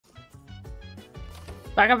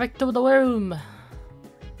Back to the room.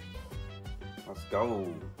 Let's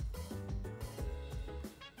go.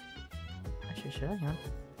 Actually, should I? Huh?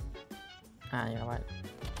 Ah, yeah, why?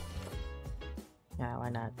 Yeah, why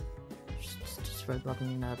not? Just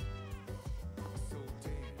roadblocking up.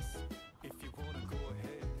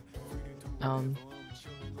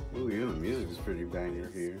 Ooh, you know, the music is pretty banger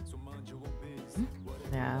here.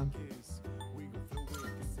 Yeah.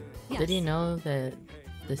 Did you know that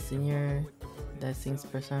the singer that sings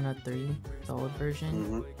Persona 3, the old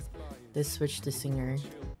version, they switched the singer?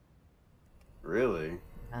 Really?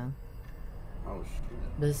 Yeah. Oh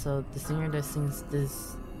shit. But so the singer that sings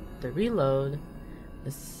this, the Reload,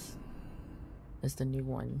 is the new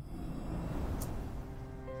one.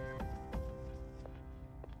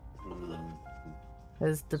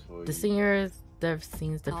 Because the singer that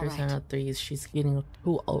sings the Persona 3, she's getting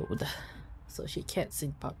too old, so she can't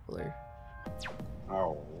sing popular.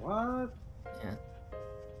 Oh, what? Yeah.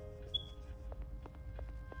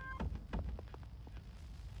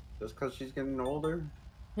 Just because she's getting older?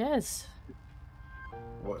 Yes.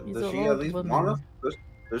 What, She's does an she at old least woman. want to?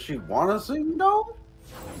 Does she want to sing though?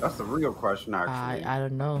 That's the real question, actually. I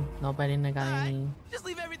don't know. Nobody got any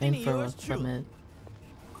info from it.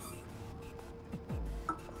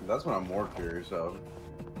 That's what I'm more curious of.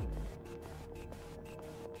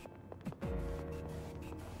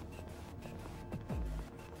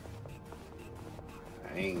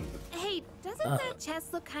 Dang. Hey, doesn't that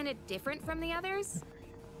chest look kind of different from the others?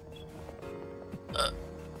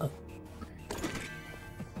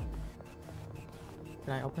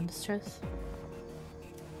 Can I open this chest?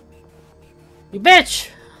 You bitch!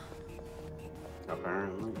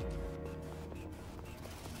 Apparently.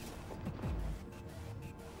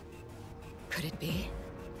 Could it be?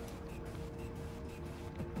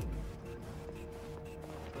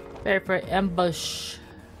 Prepare for ambush.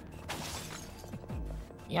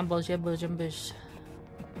 Ambush.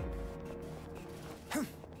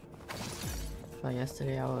 But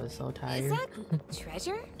yesterday I was so tired. Is that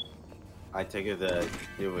treasure? I take it that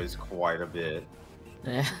it was quite a bit.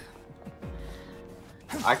 Yeah.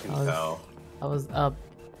 I can tell. I was up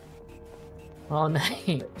all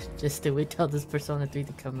night just to wait till this Persona 3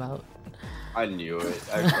 to come out. I knew it.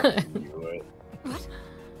 I fucking knew it. What?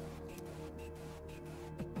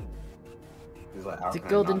 He's like, The how can I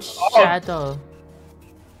golden not- shadow.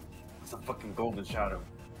 It's a fucking golden shadow.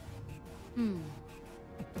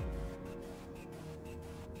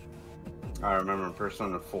 I remember in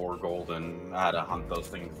Persona 4 Golden, I had to hunt those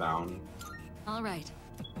things down. All right.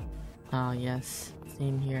 Oh yes,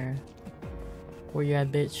 same here. Where you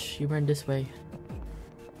at, bitch? You run this way.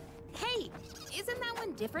 Hey, isn't that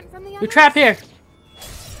one different from the You others? trap here!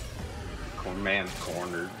 Man's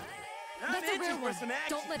cornered. That's a rare one.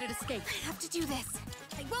 Don't let it escape. I have to do this.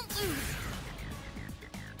 I won't lose.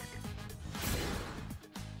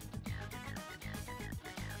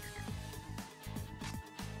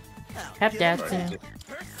 Tap dancing.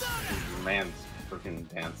 Man's freaking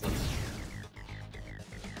dancing.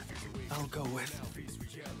 I'll go with.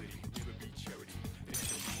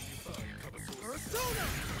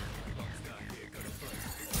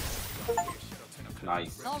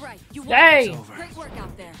 Nice. All right, you won. Yay! Great work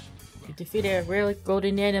out there. You defeated a rare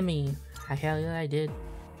golden enemy. Hell yeah, I did.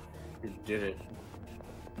 You did it.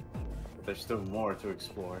 But there's still more to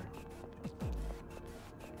explore.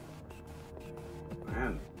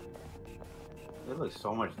 Man, it looks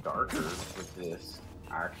so much darker with this,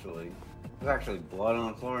 actually. There's actually blood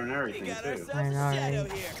on the floor and everything, too. I know,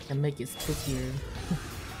 right? Can make it spookier.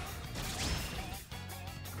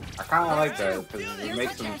 I kind of like that, because it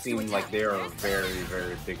makes them seem like they're a very,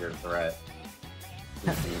 very bigger threat.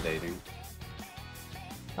 Intimidating.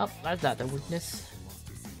 Oh, that's not the weakness.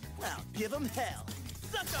 I'll give them hell.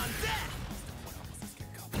 Suck on that.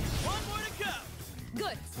 One more to go.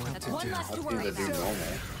 Good. That's one less I've to seen worry that do about.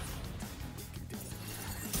 normal.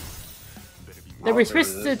 They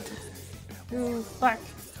resisted. Oh, fuck.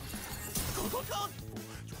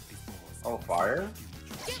 Oh, fire?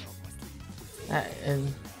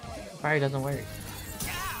 And fire doesn't work.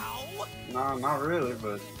 Ow! No, not really,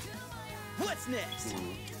 but... What's next?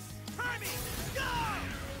 Timing, go!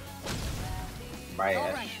 Bad.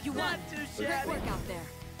 All right, you won. Not too Great shabby. work out there.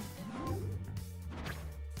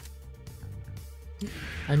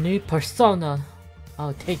 A new persona.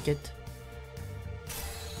 I'll take it.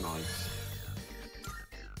 Nice.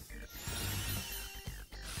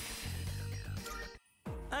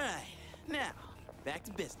 All right, now back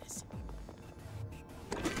to business.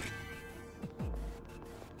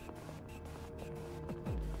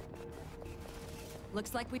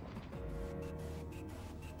 Looks like we...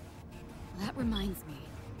 That reminds me.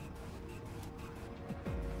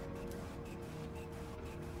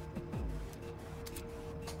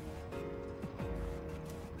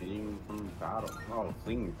 battle. Oh,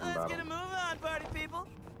 fleeing from Let's battle. get a move on, party people.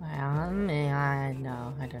 No,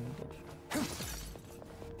 I don't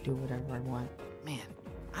do whatever I want. Man,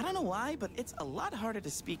 I don't know why, but it's a lot harder to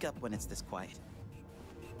speak up when it's this quiet.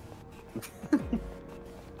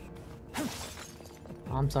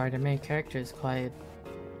 I'm sorry, the main character is quiet.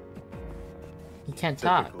 He can't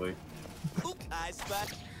talk. Typically. Ooh, I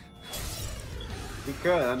spot. He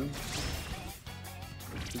can.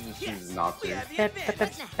 He just Yes, chooses not we to. have the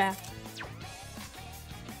advantage.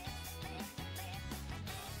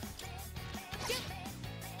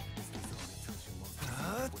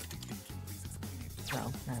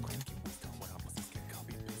 No, never mind.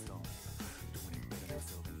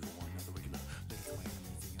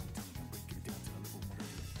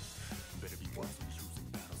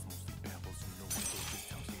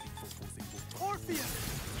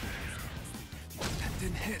 Orpheus! That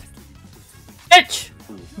didn't hit. Bitch!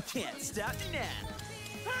 Can't stop me now.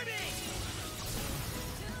 Herbie!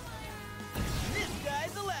 This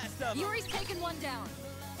guy's the last of them. Yuri's taken one down.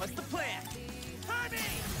 What's the plan? Herbie!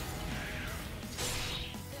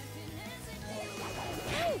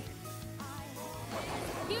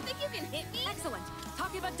 You think you can hit me? Excellent.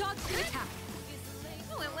 Talking about dogs to attack.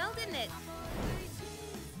 Oh, it went well, didn't it?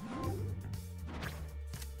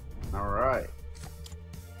 All right.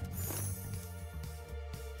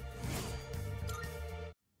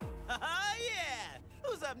 Haha, yeah!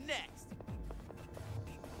 Who's up next?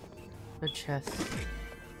 The chest.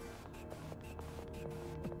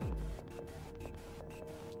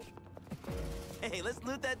 Hey, let's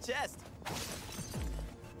loot that chest.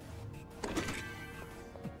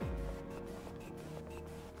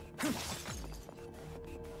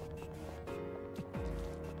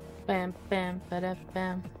 Bam, bam, bada,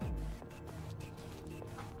 bam.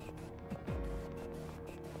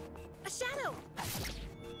 A shadow.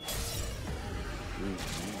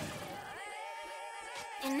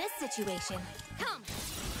 In this situation, come.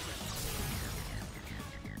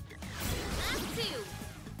 Act two.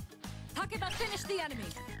 Talk about finish the enemy.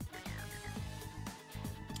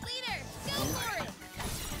 Leader, go for it.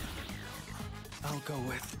 I'll go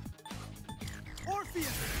with.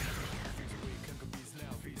 Orpheus!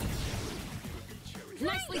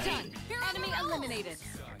 Nicely done. Enemy eliminated.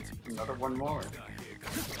 Another one more.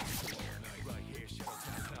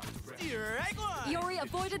 Right one! Yuri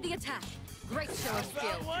avoided the attack. Great show of skill.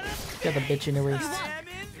 One Got the bitch in the waist. I'm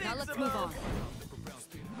Now let's move on.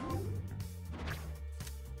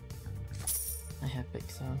 I have big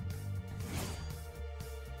song.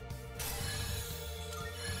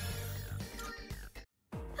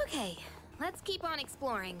 Okay, let's keep on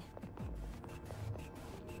exploring.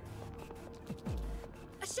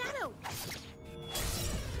 A shadow!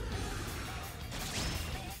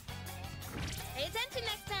 Pay attention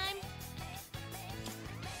next time!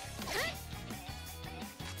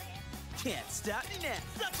 Can't stop me now.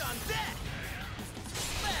 Suck on that!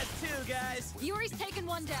 Last two, guys. Yuri's taken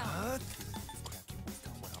one down.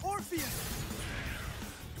 Orpheus!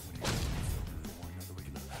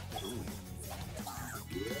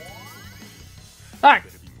 Fuck!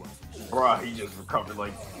 Bruh, he just recovered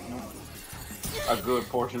like a good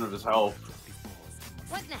portion of his health.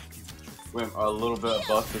 What next? Went a little bit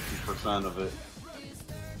above 50% of it.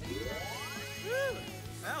 Woo,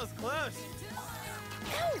 that was close.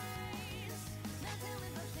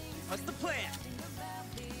 What's the plan?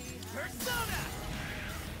 Persona!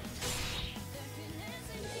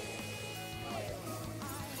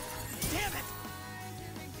 Damn it!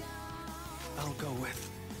 I'll go with.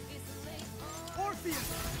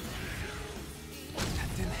 Orpheus!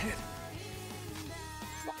 That didn't hit.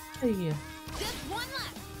 Hey. Just one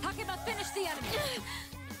left. Talking about finish the enemy.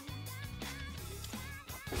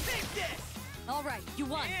 Take this! All right, you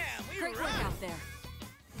won. Yeah, we Great rock. work out there.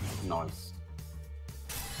 Nice.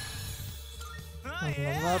 Oh Level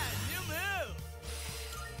yeah, up. new move!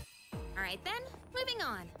 All right then, moving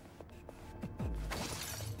on.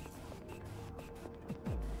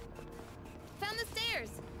 Found the stairs.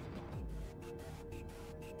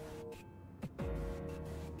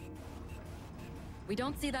 We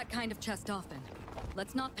don't see that kind of chest often.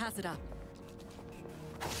 Let's not pass it up.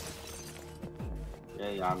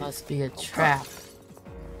 Yeah, I mean, Must be a trap.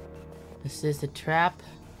 This is a trap.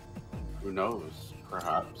 who knows?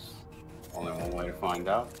 Perhaps. Only one way to find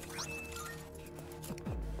out.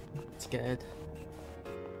 It's good.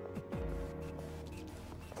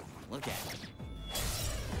 Look at it.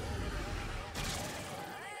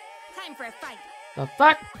 Time for a fight. The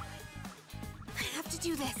fuck? I have to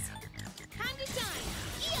do this. Time to shine.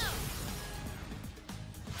 Yo!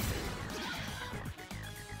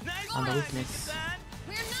 Nice On the try, weakness. Mr. Fan.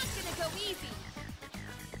 We're not gonna go easy.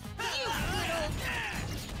 You good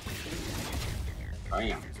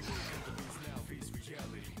Bam.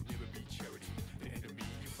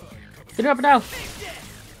 Get up now.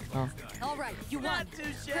 Oh. All right, you won. Not too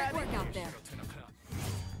Great shabby. work out there.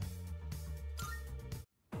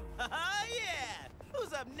 Yeah!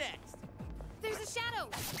 Who's up next? There's a shadow.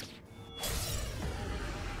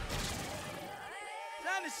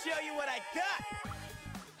 Time to show you what I got!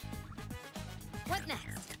 What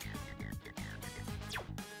next?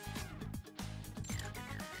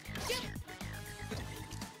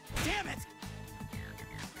 Damn it!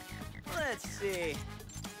 Let's see.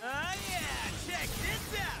 Oh yeah! Check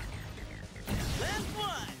this out! Last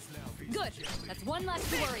one! Good. That's one less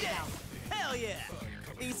to worry about. Hell yeah!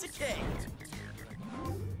 Piece of cake!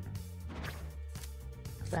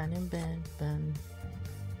 Ben and Ben, Ben.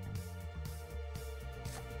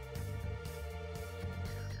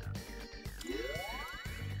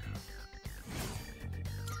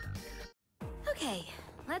 Okay,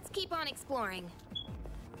 let's keep on exploring.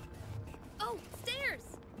 Oh, stairs!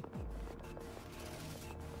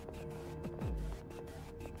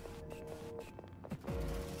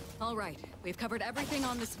 All right, we've covered everything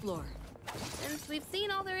on this floor. Since we've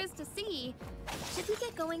seen all there is to see, should we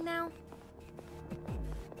get going now?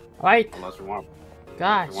 Alright. Unless we want,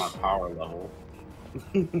 Gosh. we want power level.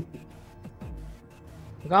 We're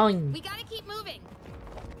going. We gotta keep moving.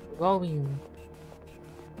 We're going.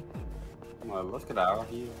 Well, let's get out of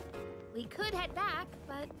here. We could head back,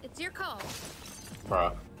 but it's your call.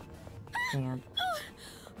 Bruh. And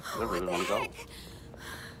I really want to go.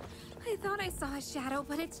 I thought I saw a shadow,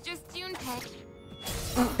 but it's just Junpei.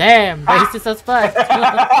 damn, racist as fuck.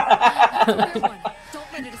 Don't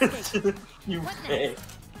let it escape. You What pig. next?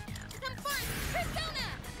 Come fun, Persona!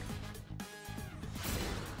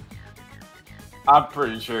 I'm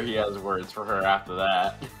pretty sure he has words for her after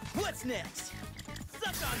that. What's next?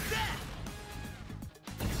 Suck on that!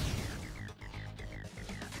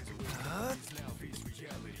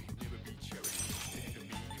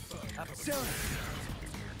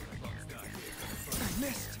 I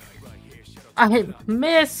missed. I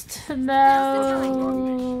missed.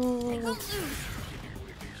 No. Don't lose.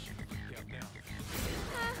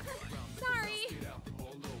 Sorry.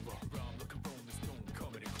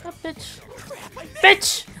 Oh, bitch.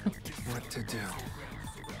 Bitch. What to do?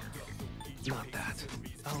 Not that.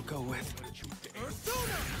 I'll go with.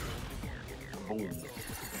 Boom.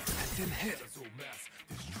 That didn't hit.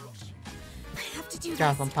 I have to do Got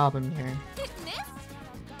this. some problem here. Didn't miss?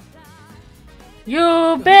 You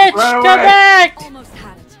bitch, Run come away. back. Almost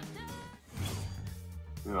had it.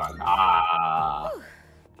 You're like, ah. Whew.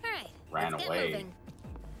 All right. Ran let's away. Get moving.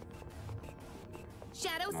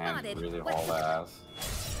 Shadow Man, spotted. really What- haul ass.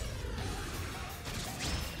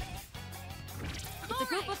 It's a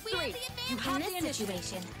group of three. You have the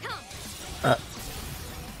initiative. Come.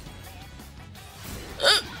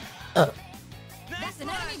 That's an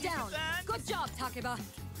enemy down. Good job, Takeba.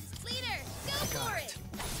 Leader, go for it.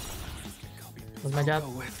 What's my I'll job? go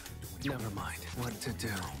with. Never mind. What to do?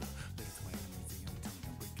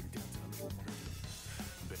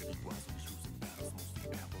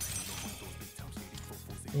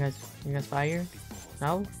 You guys fire?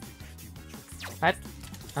 No? What?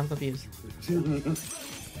 I'm confused.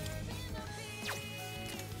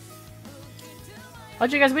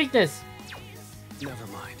 What's your guys' weakness? Never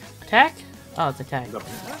mind. Attack? Oh, it's attack. The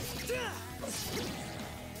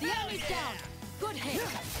enemy's down. Good hit.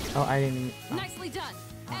 Oh, I didn't. Oh, Nicely done.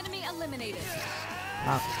 Enemy eliminated.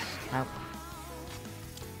 oh, oh.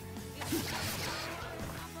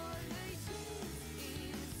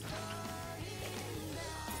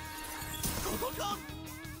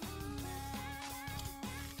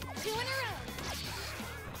 Two in a row.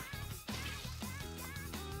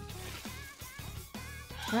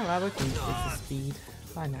 Yeah, Robert can get the speed.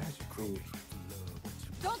 Why not?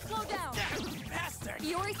 Don't slow down. Bastard!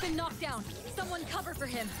 Iori's been knocked down. Someone cover for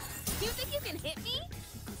him. You think you can hit me?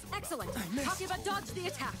 Excellent. Takeba dodged the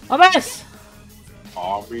attack. Oh, miss!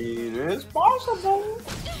 I mean, it's possible.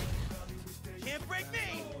 Can't break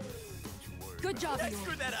me! Good job, I Iori.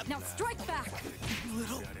 screwed that up. Now strike back.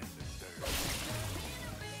 Little.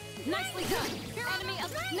 Nicely done. Enemy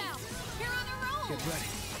up now. You're on a roll. Get ready.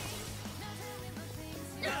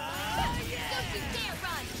 Don't you dare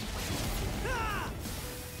run.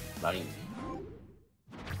 Like,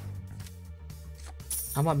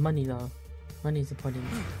 I want money though. Money's important.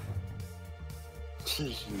 you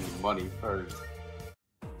need money first.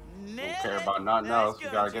 Don't Don't care about nothing else. We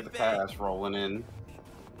gotta get the cash rolling in.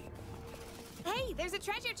 Hey, there's a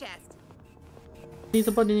treasure chest. Needs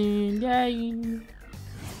a button. Yay!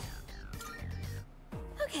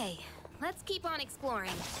 Okay, let's keep on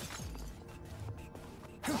exploring.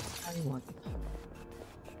 I want.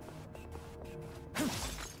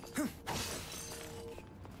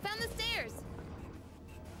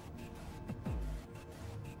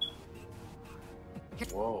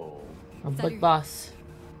 Whoa. A big boss.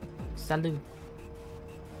 Salute.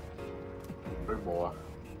 Big boy.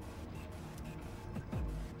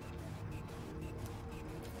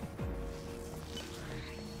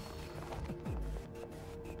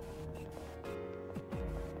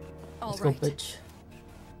 Let's go, bitch.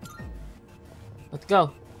 Let's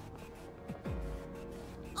go.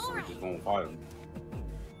 We're just gonna fight him.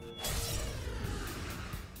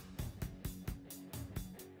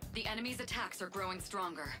 The enemy's attacks are growing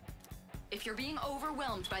stronger. If you're being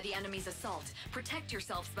overwhelmed by the enemy's assault, protect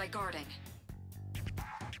yourselves by guarding.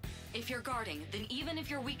 If you're guarding, then even if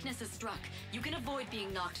your weakness is struck, you can avoid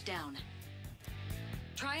being knocked down.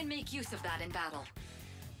 Try and make use of that in battle.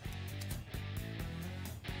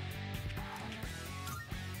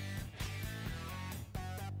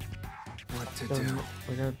 What to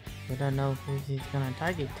do? We don't know who he's gonna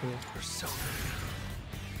target to. Persona.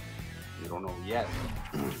 You don't know yet.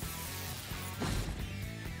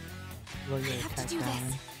 Will your attack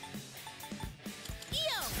down.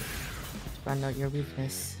 Find out your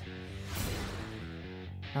weakness.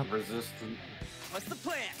 Nope. Resistant. What's the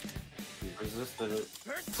plan? You resisted it.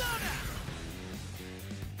 Persona!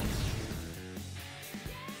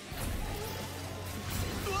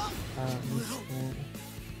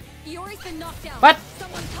 Yori's been knocked down. What?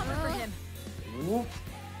 Someone cover for him. Whoop.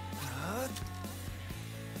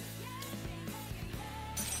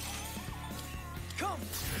 Come!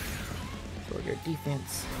 For your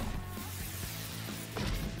defense.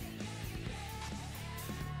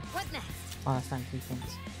 What next? Oh, that's not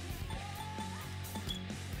defense.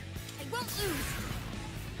 I won't lose.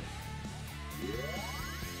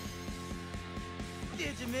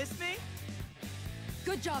 Did you miss me?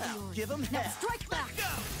 Good job, Now, Yori. give him Now hell. strike back. Go!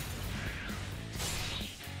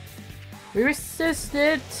 We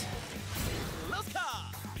resisted. Let's go!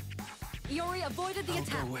 Yori avoided the I'll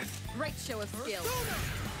attack. go with. Great show of skill. Persona!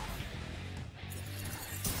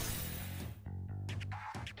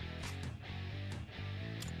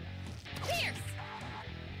 Fierce.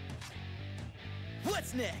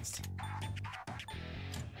 What's next?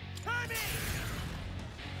 Timing!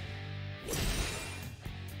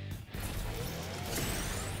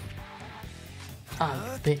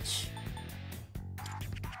 Oh, bitch.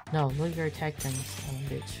 No, look your attack things,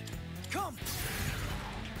 bitch. Come!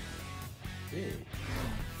 Hey.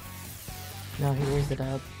 No, he raised it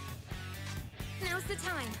up. Now's the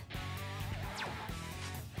time.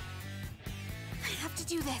 I have to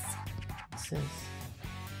do this. Sis.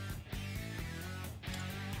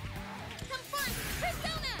 Confront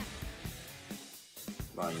Persona.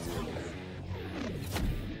 Not you.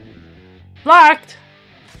 Blocked!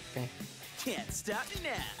 Okay. Can't stop me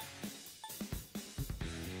now.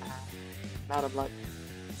 Not a block.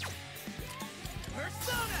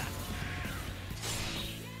 Persona!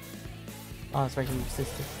 Oh, that's right, he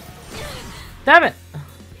resisted. Damn it!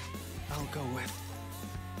 I'll go with.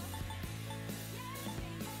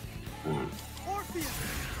 Orpheus!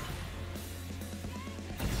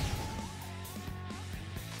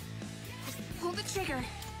 Pull the trigger.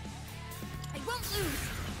 I won't lose.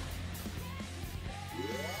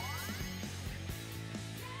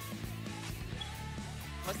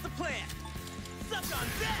 What's the plan? Suck on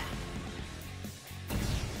that!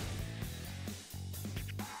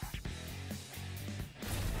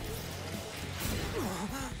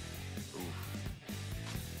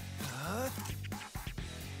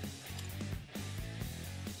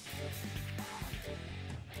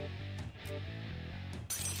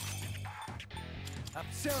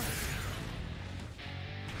 Apsaras!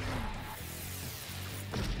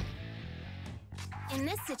 In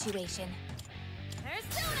this situation,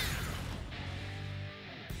 Persona.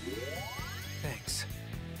 Thanks.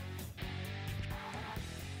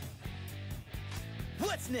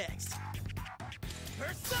 What's next?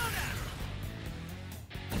 Persona!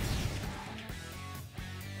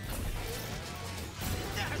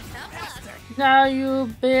 Now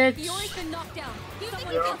you bitch! Yori's been knocked down.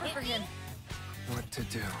 Someone cover for him. What to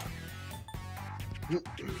do?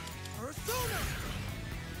 Persona!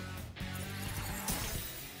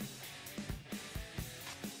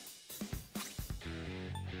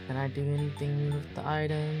 Can I do anything with the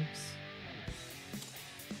items?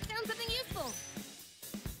 Found something useful.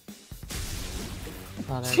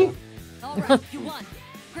 Oh, there we go. All right, you won.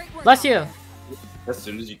 Great work. Bless out you! there. As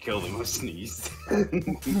soon as you killed him, I sneezed.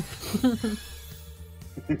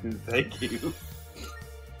 Thank you.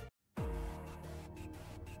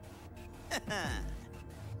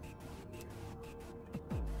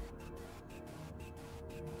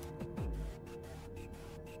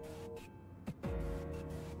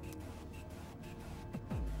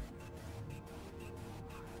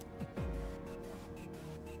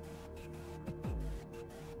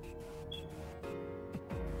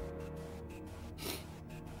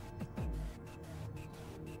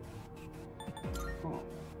 Oh.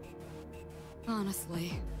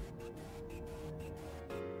 Honestly.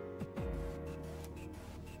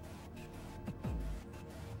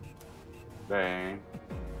 Dang.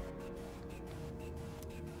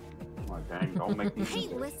 Oh, dang, don't make me Hey, do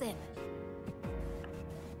that. listen.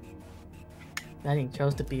 I didn't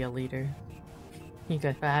chose to be a leader. You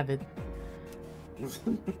could have it.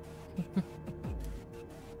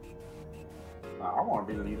 I want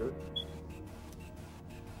to be a leader.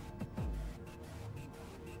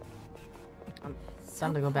 It's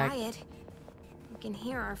time to go back. Quiet. We can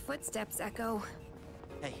hear our footsteps echo.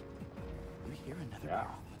 Hey, you hear another Yeah. pair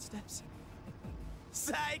of footsteps?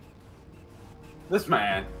 Psych! This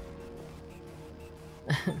man.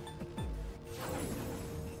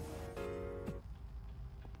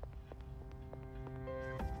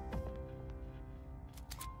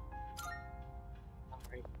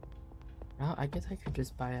 Oh, I guess I could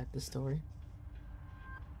just buy at the store.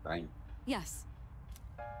 Dang. Yes.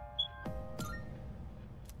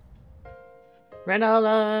 Ran out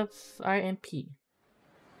of RMP.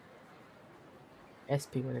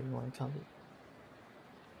 SP, whatever you want to call it.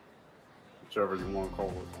 Whichever you want to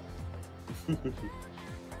call it.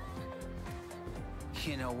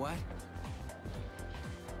 You know what?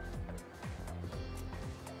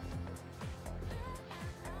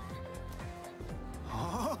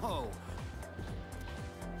 Oh!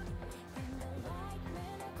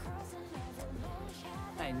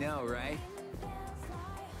 I know, right?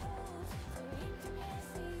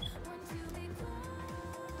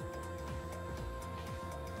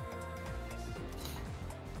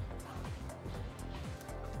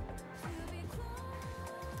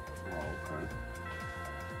 Oh, okay.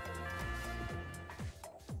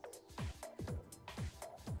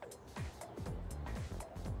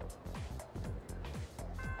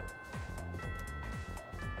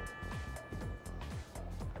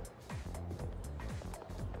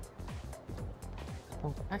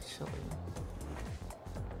 Oh, actually.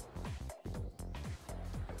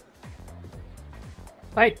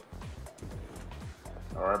 Fight!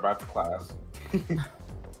 Alright, back to class. Hey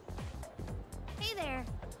there.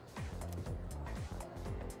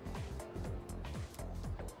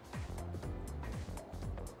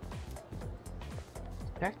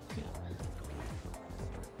 Back team.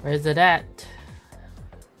 Where's it at?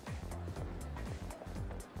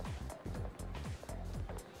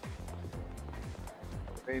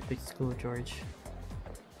 Very big school, George.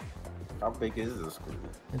 How big is this school?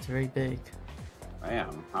 It's very big.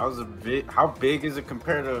 Damn. How big is it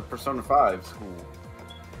compared to Persona 5 school?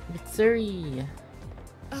 Mitsuri!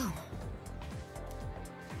 Oh,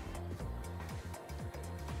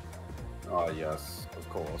 Oh, yes, of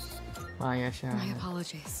course. Oh, yeah, sure. my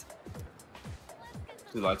apologies.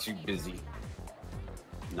 She likes you busy.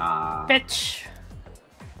 Nah. Bitch!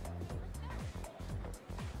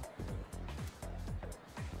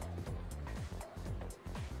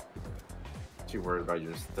 She worried about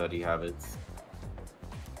your study habits.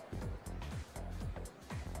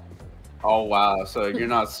 Oh wow, so you're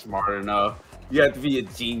not smart enough. You have to be a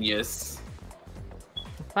genius.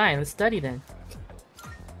 Fine, let's study then.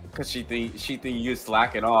 Cause she think you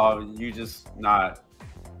slacking off. You just not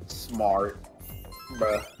smart,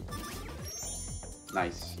 bruh.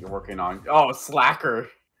 Nice, you're working on. Oh, slacker.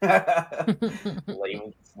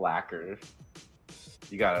 Labeled slacker.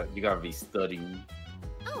 You gotta be studying.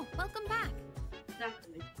 Oh, welcome back.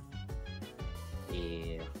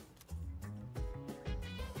 Yeah.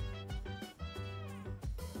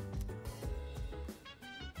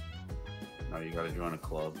 No, you gotta join a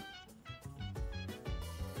club.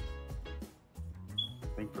 I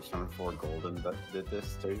think Persona 4 Golden that did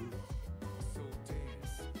this too.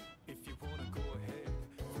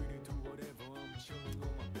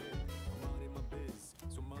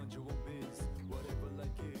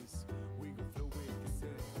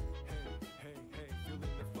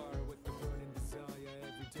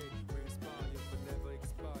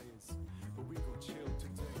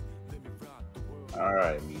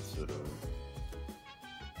 Alright, Mitsuru.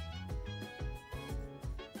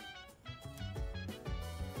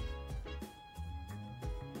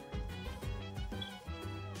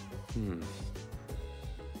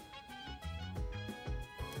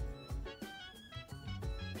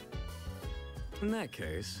 In that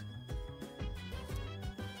case,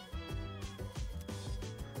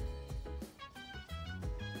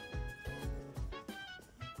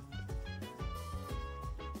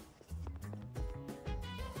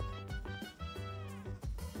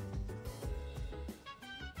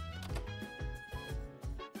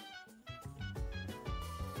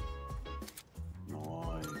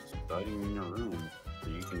 Nice. Studying in your room. So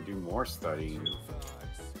you can do more studying.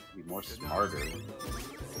 Be more smarter.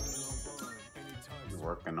 You're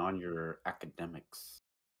working on your academics.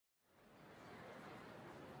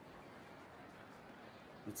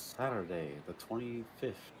 It's Saturday, the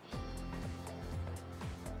 25th.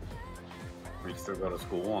 We still go to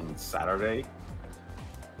school on Saturday?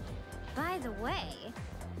 By the way...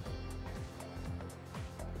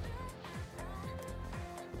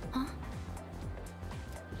 Huh?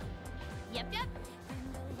 Yep.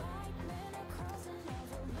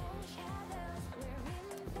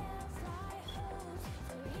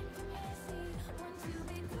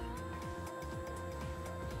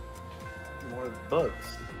 More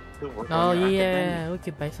books. Oh yeah, we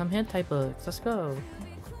could buy some hentai books. Let's go.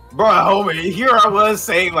 Bro, homie, here I was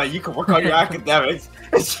saying like you can work on your academics,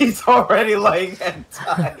 and she's already like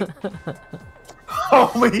hentai.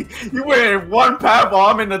 Homie, you went in one path while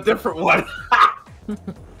I'm in a different one.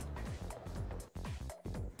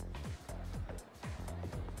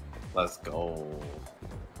 Let's go.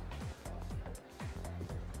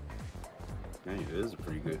 Dang, it is a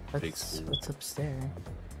pretty good big school. What's upstairs?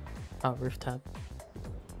 Oh, rooftop.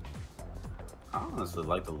 I honestly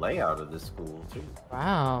like the layout of this school too.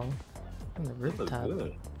 Wow. On the It looks rooftop.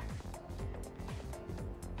 good.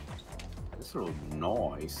 This little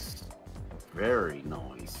nice. Very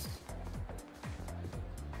nice.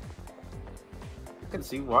 I can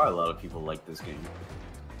see why a lot of people like this game.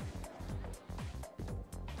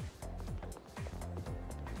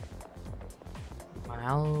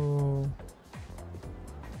 Wow.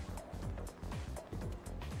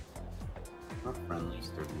 Not friendly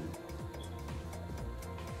student.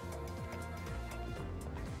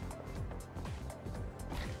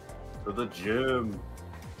 To the gym.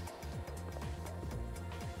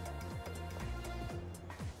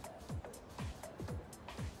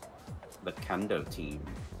 The kendo team.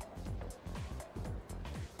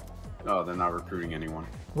 Oh, they're not recruiting anyone.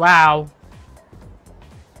 Wow.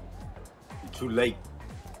 Too late.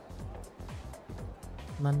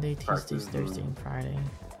 Monday, Tuesday, Practice Thursday, room. and Friday.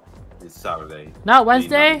 It's Saturday. Not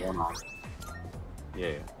Wednesday?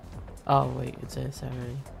 Yeah. Oh wait, it's a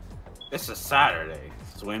Saturday. It's a Saturday.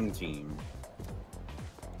 Swim team.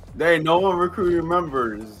 There ain't no one recruiting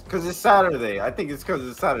members because it's Saturday. I think it's because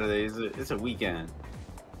it's Saturday. It's a weekend.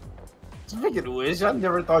 Speaking of which, I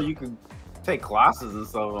never thought you could take classes and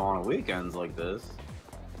stuff on weekends like this.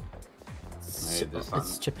 Maybe this time.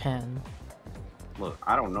 It's Japan. Look,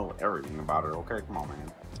 I don't know everything about it. Okay, come on,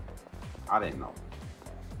 man. I didn't know.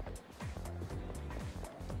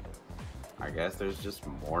 I guess there's just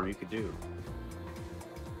more you could do.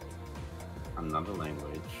 Another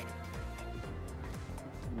language.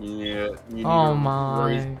 Yeah. You Oh need to my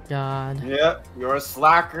raise- god. Yep, you're a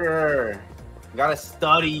slacker. You gotta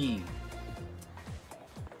study.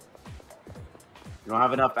 You don't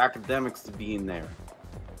have enough academics to be in there.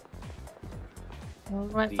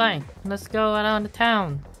 Alright, fine. Let's go out of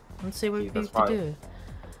town. Let's see what See, we that's need to why- do.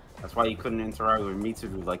 That's why you couldn't interact with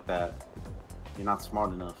Mitsuru like that. You're not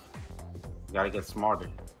smart enough. You gotta get smarter.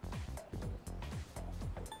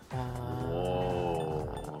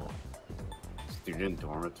 Whoa. Student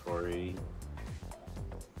dormitory.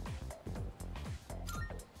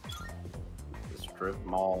 The strip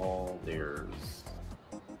mall. There's.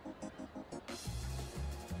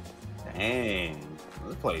 Dang.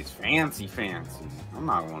 This place fancy. I'm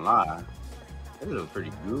not gonna lie. It looks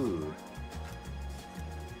pretty good.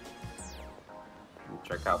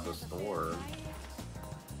 Check out the store.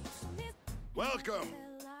 Welcome.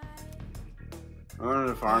 We're in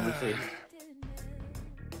the pharmacy.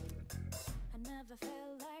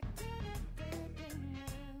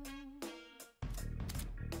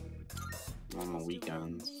 On the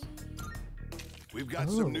weekends. We've got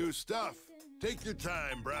Ooh. some new stuff. Take your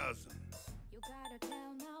time browsing.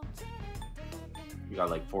 You got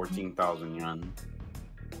like 14,000 yen.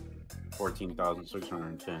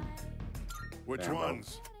 14,610. Which Damn, bro.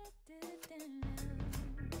 ones?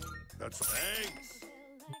 That's thanks.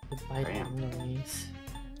 Goodbye, Damn. noise.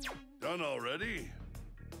 Done already?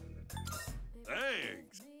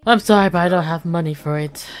 Thanks. I'm sorry, but I don't have money for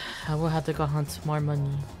it. I will have to go hunt some more money.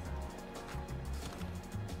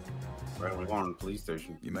 Right, we're going to the police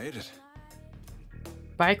station. You made it.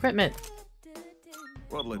 Buy equipment.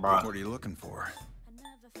 What Bruh. are you looking for?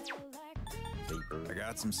 Paper. I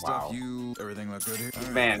got some stuff. Wow. Everything look good here? All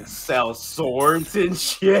right, Man, then. sells swords and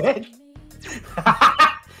shit.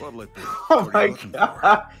 What'll it be? Oh What are my you looking for?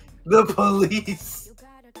 god. The police.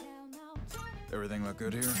 Everything look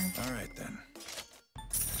good here? All right then.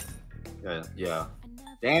 Yeah.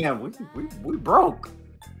 Damn, we broke.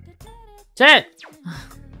 Shit!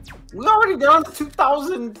 We already down to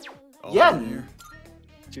 2,000 All yen. in here?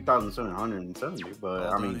 2,770, but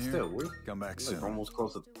All I mean, done here? still, we're Come back like soon. almost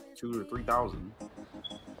close to 2,000 or 3,000.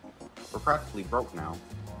 We're practically broke now.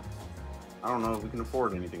 I don't know if we can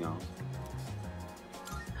afford anything else.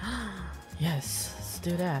 Yes, let's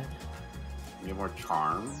do that. Get more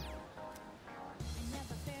charm.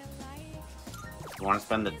 You want to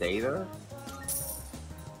spend the day there?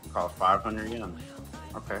 It costs 500 yen.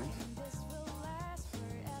 Okay.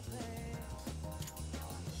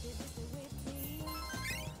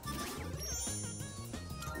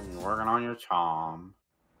 You're working on your charm.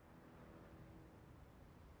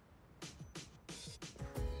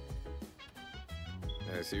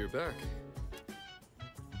 I see you're back.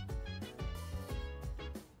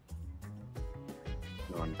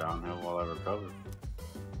 Going downhill while I recover.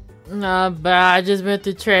 Nah, but I just went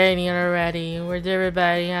to training already. Where's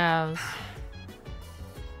everybody else?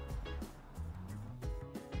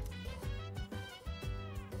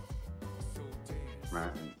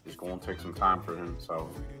 Man, it's going to take some time for him, so.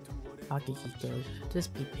 Akihiko,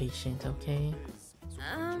 just be patient, okay?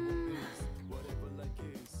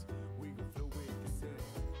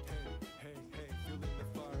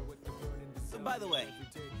 So by the way,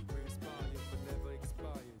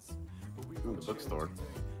 Ooh, the bookstore.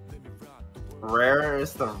 Rare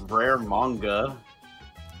is the rare manga.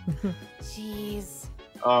 Jeez.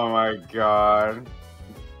 Oh my god.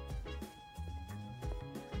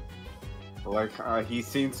 Like, he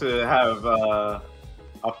seems to have a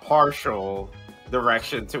partial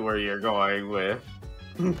direction to where you're going with.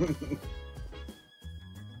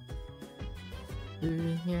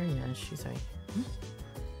 Here, yeah, she's like,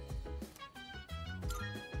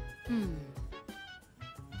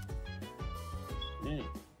 Yeah.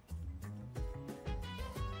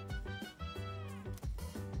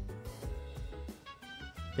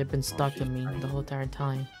 they've been stalking she's me trying. the whole entire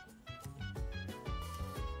time.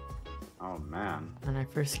 Oh man. When I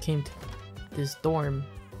first came to this dorm.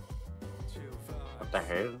 What the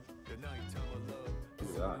hell?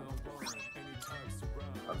 Who's that?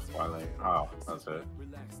 That's Twilight. Oh, that's it.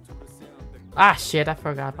 Ah, shit, I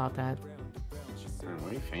forgot about that. Man,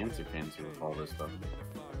 what are you fancy with all this stuff?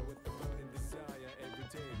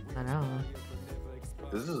 I know.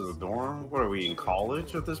 This is a dorm? What are we, in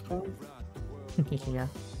college at this point? Yeah.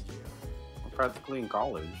 We're practically in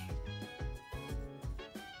college.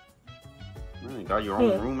 Man, you got your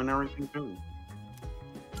own room and everything too.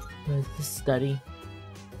 Let's just study.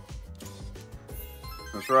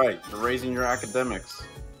 That's right, you're raising your academics.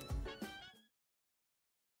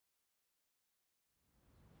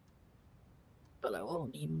 But I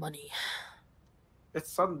won't need money.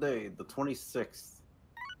 It's Sunday, the 26th.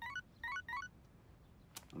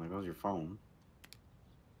 And there goes your phone.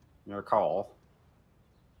 You got a call.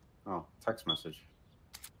 Oh, text message.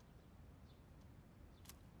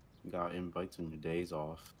 You got invites on your days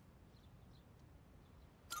off.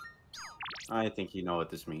 I think you know what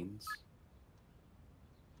this means.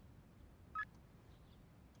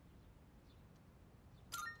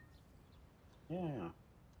 Yeah.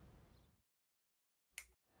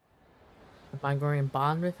 Am I going in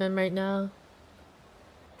bond with him right now?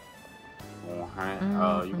 You won't hang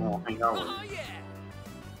out with oh him. yeah,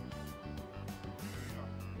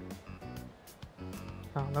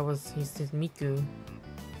 Oh, that was, he said Miku.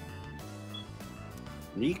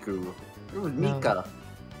 Miku? It was No. Mika.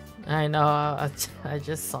 I know, I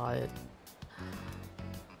just saw it.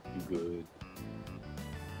 You good.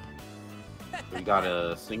 We got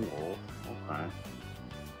a single. Okay.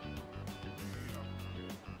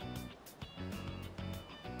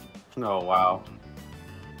 Oh wow.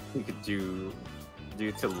 You could do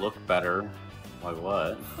to look better. Like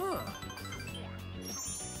what? huh?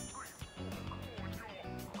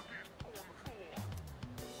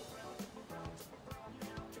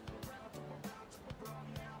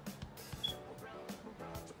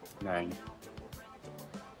 Dang.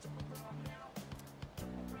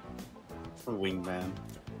 A wingman.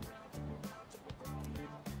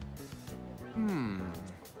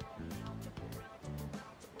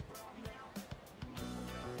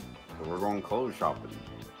 So we're going clothes shopping.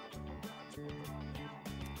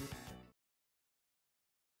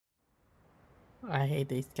 I hate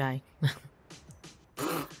this guy.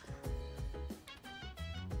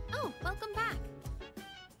 Oh, welcome back.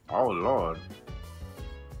 Oh lord.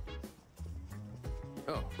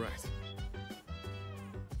 Oh, right.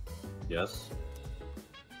 Yes.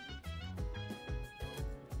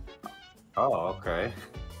 Oh, okay.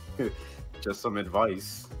 Just some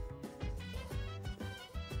advice.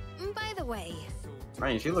 By the way,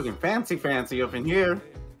 Man, she looking fancy up in here.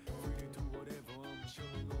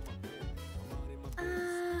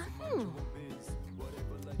 hmm.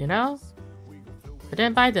 You know? I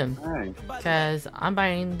didn't buy them. Hey, Because I'm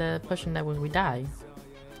buying the potion that when we die.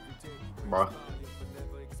 bro.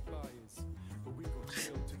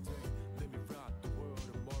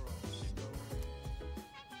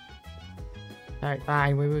 Alright,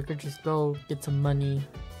 fine. We could just go get some money.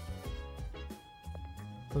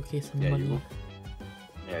 Okay, some money.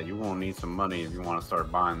 Yeah, you won't need some money if you want to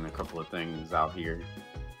start buying a couple of things out here.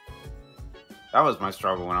 That was my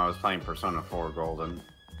struggle when I was playing Persona 4 Golden.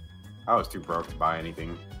 I was too broke to buy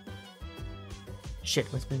anything. Shit,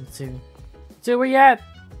 what's been Sue? Sue, where you at?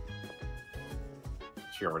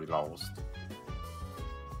 She already lost.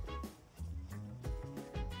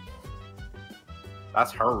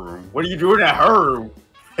 That's her room. What are you doing at her room?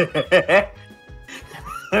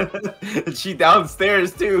 She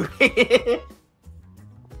downstairs too.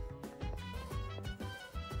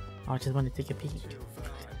 Oh, I just want to take a peek.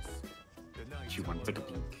 She want to take a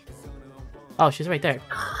peek. Oh, she's right there.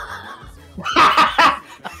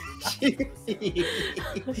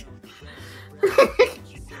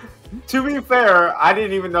 To be fair, I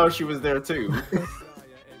didn't even know she was there too.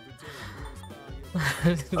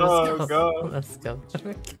 Let's Oh, go. God. Let's go.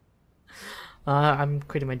 I'm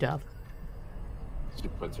quitting my job. She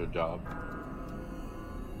quits her job.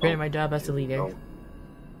 Quitting my job as a leader. Oh.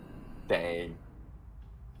 Dang.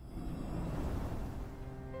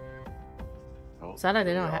 Oh, Sad I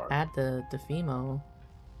didn't we are. add the Fimo.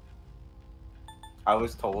 I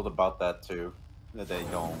was told about that too. That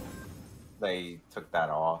they took that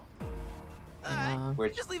off.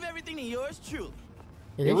 Which Just leave everything to yours truly.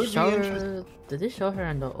 Did It would they be show her? interesting. Did they show her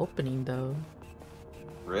in the opening though?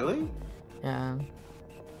 really? Yeah.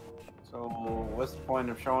 So what's the point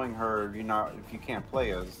of showing her if you can't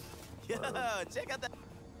play as? Yo, check out that.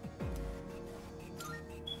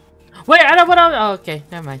 Wait, I don't want to. Oh, okay,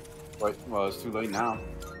 never mind. Wait, well, it's too late now.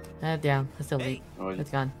 Yeah, it's still late. Oh,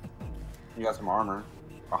 It's gone. you got some armor,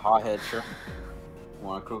 a hot head shirt. You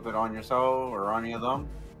want to cook it on yourself or on any of them,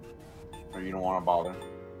 or you don't want to bother?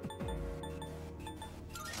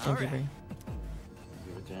 Thank you, Alright. Ray.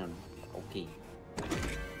 Give it to him. Okay.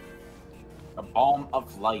 A balm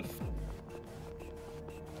of life.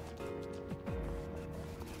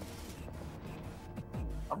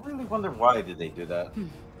 I really wonder why did they do that.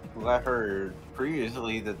 Well, I heard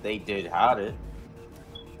previously that they did had it.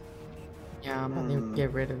 Yeah, but they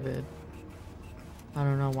get rid of it. I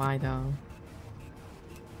don't know why though.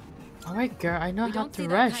 Alright, girl, I know We how don't to see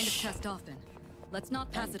that kind of rush. test often. Let's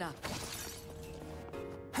not pass it up.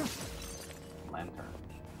 Lantern.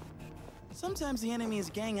 Sometimes the enemies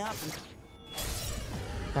gang up and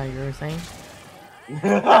That you were saying? It's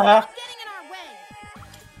Getting in our way.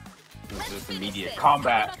 just immediate this.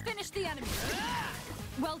 combat. Gotta finish the enemy.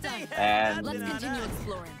 Well done. And Let's continue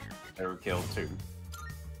exploring. they were killed too.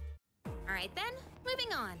 All right then,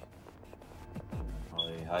 moving on.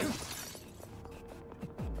 Holy hype.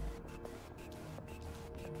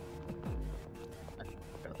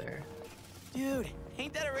 Go there. dude,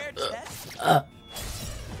 ain't that a rare chest? It's a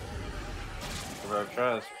rare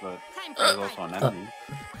chest, but Time for there's a also fight. an enemy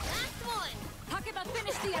Last one. Talk about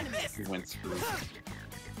finish the enemy. who went through. Got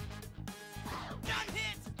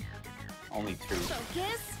hit! Only two.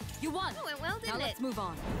 Focus. You won. Oh, it well, Now didn't let's it? move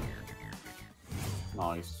on.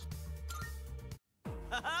 Nice.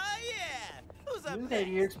 Yeah! Who's up This is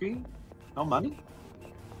next? 80 XP. No money?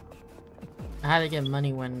 I had to get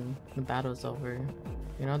money when the battle's over.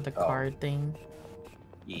 You know the Oh. card thing?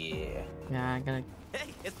 Yeah. Yeah, I gotta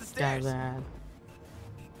Hey, it's the grab stairs. that.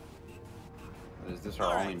 Is this our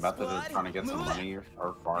Alright, only method of squad, trying to get some move money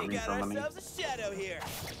or We farming got for money? ourselves a shadow here.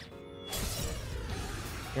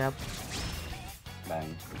 Yep.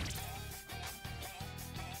 Bang.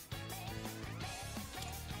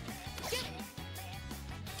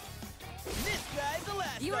 This guy's the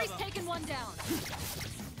last Yuri's of 'em. taken one down.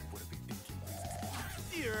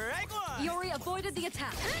 Right one. Yuri avoided the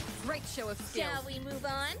attack. Great show of skill. Shall we move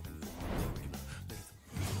on?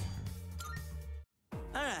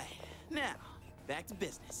 All right, now back to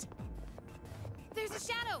business. There's a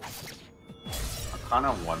shadow. I'm kind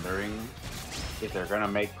of wondering if they're gonna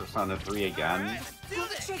make Persona 3 again, Alright, do Pull the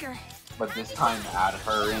this. trigger. but this time add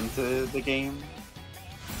her into the game.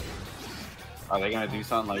 Are they gonna do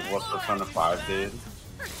something like what Persona 5 did?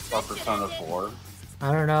 Or Persona 4?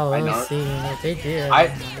 I don't know. I We'll know- see if they do. That's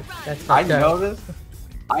I fucked up.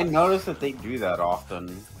 noticed that they do that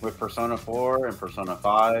often with Persona 4 and Persona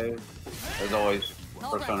 5. There's always All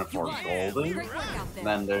Persona right, you 4 won. Golden, Great work out there. and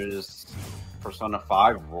then there's Persona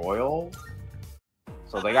 5 Royal.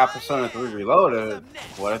 So they got Persona 3 Reloaded.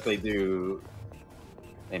 What if they do?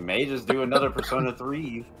 They may just do another Persona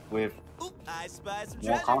 3 with Oop, I spy some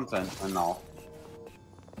more treasure. content and all.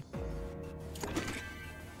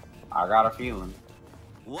 I got a feeling.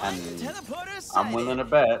 What? And Teleporter I'm willing to sighted.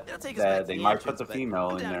 bet It'll take us back that to they the might entrance, put the but female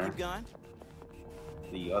I'm in down to there. keep going.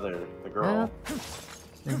 The girl.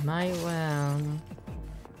 It might well.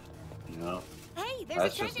 You know, Hey, there's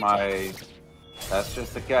that's a treasure just my. That's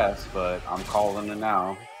just a guess, but I'm calling it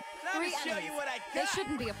now. Let me Three show you enemies. what I They got.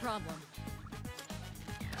 shouldn't be a problem.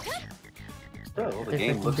 Still, the If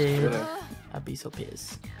game it looks did, good. I'd be so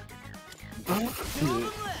pissed. Two of them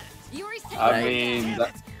left. Yuri's taking I one mean, down.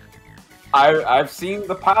 that- I've seen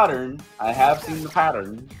the pattern. I have seen the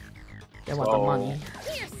pattern. They want the So- money.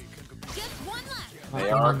 Pierce. Just one left. They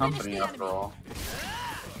Want are a the money. company after all.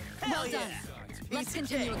 Well done. Let's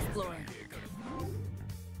continue exploring.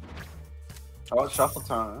 Oh, it's shuffle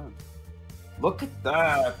time. Look at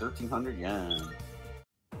that, 1,300 yen.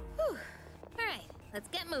 Whew. All right, let's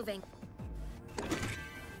get moving.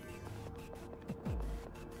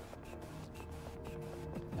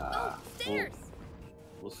 Nah, Stairs.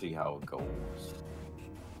 we'll see how it goes.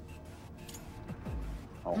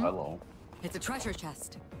 Oh, hello. It's a treasure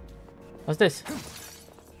chest. What's this?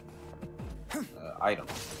 Item.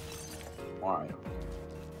 More item.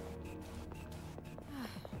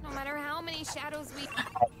 No matter how many shadows we.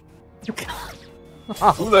 Too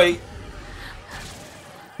late.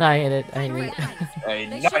 No, I hit it. I hit Three it. enemies. Hey,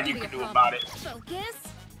 They nothing shouldn't you be can a do problem. about it. Focus.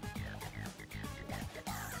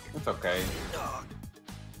 It's okay.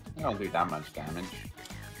 You don't do that much damage.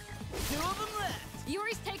 Two of them left.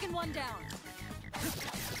 Yuri's taken one down.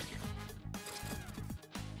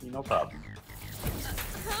 No problem.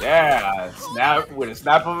 Yeah, snap with a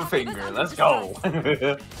snap of a finger. Let's go.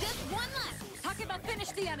 Just one left. Takeba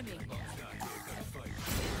finished the enemy.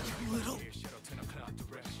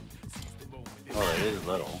 Oh, it is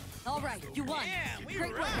little. All right, you won. Yeah, we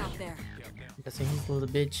Great work rock. out there. Guessing he's a little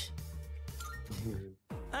bitch.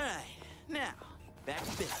 All right, now back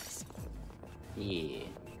to business. Yeah.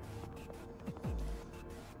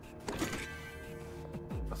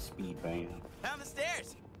 A speed band. Found the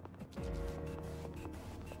stairs.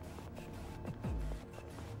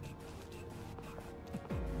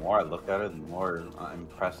 The more I look at it, the more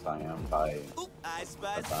impressed I am by Oop, I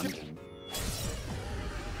spy the some. dungeon.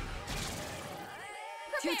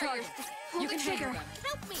 Two Prepare targets. yourself. You Pull can the trigger trigger. them.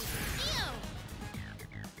 Help me.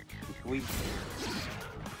 Ew.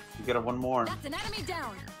 We get a one more. That's an enemy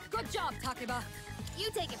down. Good job, Takeba. You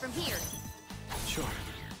take it from here. Sure.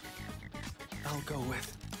 I'll go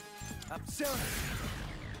with. Up soon.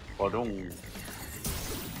 Ba-dum.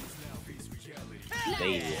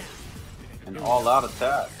 Dead. An all-out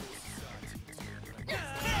attack. Don't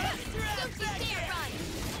you dare run.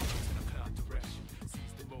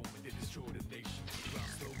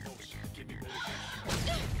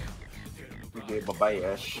 We gave a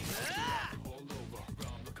bash.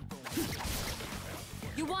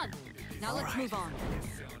 You won. Now let's move on.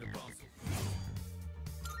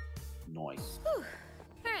 Nice. Whew.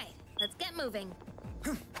 All right, let's get moving.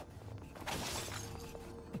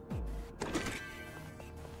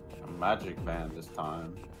 A magic band this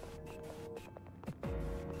time.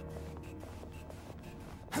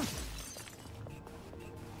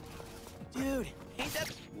 Dude, ain't that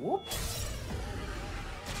Whoop.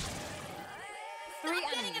 Three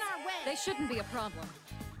Stop getting enemies. in our way. They shouldn't be a problem.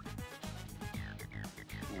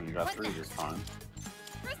 Oh, you got 3 this time.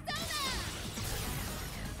 Persona!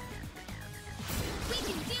 We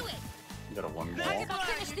can do it. You got a one more. Takeba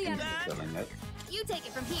finished the enemy. Killing it. You take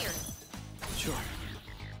it from here. Sure.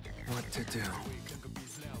 What to do?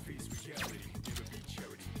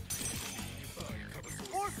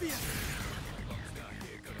 Orpheus?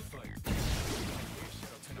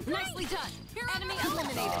 Nicely done. Enemy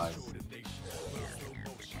eliminated. Nice.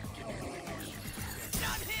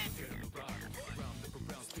 Not hit.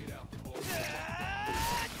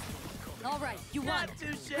 All right, you won. Not too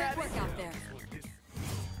Great shabby. work out there.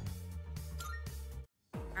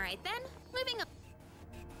 All right then, moving on.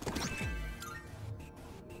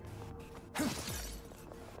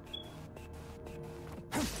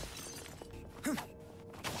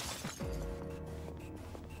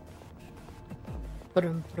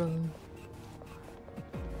 Ba-dum, ba-dum.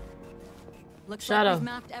 Looks Shadow. like we've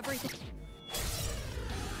mapped everything.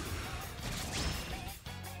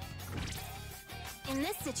 In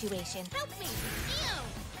this situation, help me. Ew.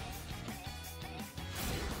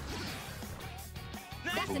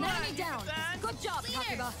 That's an enemy down. Good job, Leader,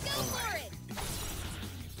 Takeba. go for it.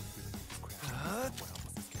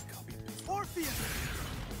 Orpheus?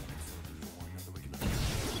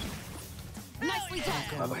 Nicely done.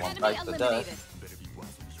 Another one Enemy bites the eliminated. dust.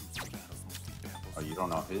 Oh, you don't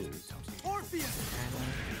know his. Orpheus?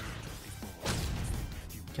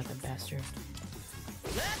 Get the bastard.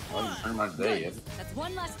 Oh, you pretty much dead. That's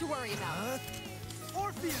one less to worry about.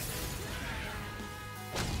 Orpheus!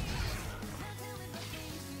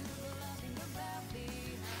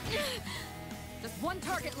 Just one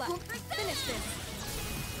target left. Finish this.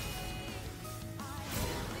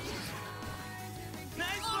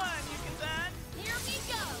 Nice one, Yuka-san! Here we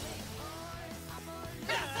go!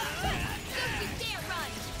 Don't you dare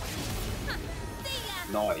run! Huh, see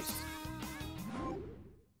ya! Nice.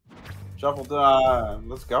 Shuffle time.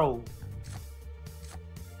 Let's go.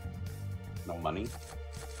 No money.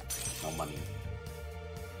 No money.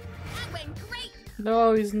 That went great!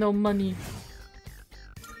 No, he's no money.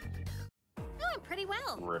 Doing pretty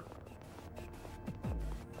well. Rip.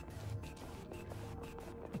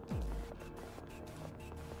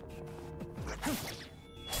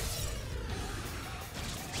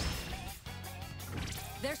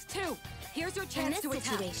 There's two. Here's your In chance this to attack.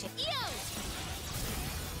 situation, yo!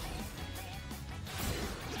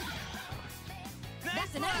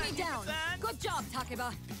 That's an enemy down. Good job,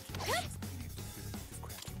 Takeba.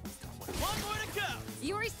 One more to go!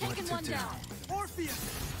 Yuri's taken to one do? down. Orpheus!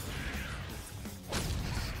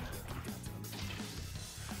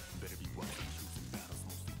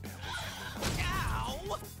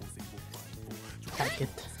 Ow! Tack it.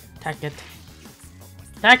 Tack it.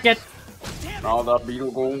 Tack it! Damn All that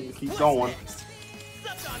beetle going, keep going.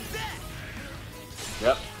 Suck on that!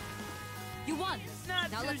 Yep. You won.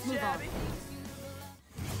 Not Now too let's move shabby.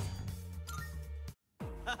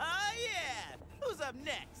 Haha, yeah! Who's up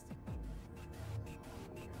next?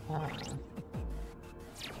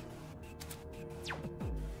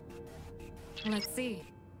 Let's see.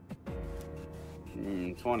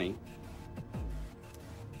 20.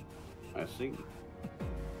 I see.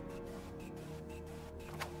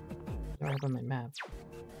 Right on my map.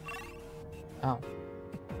 Oh.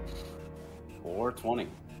 420.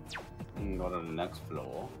 Go to the next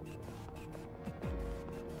floor.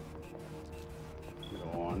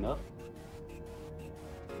 Go on up.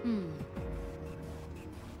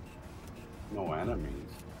 No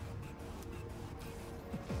enemies.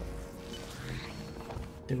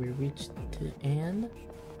 Did we reach to end?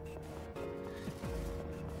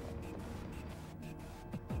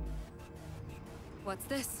 What's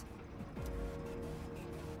this?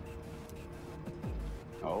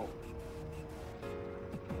 Oh.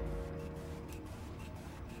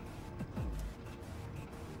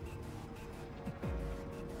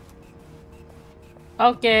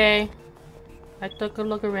 Okay. I took a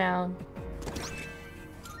look around.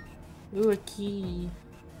 Ooh, a key.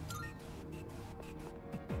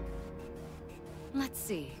 Let's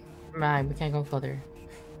see. Right, we can't go further.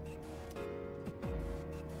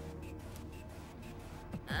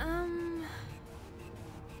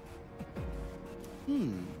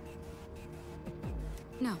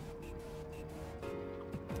 No.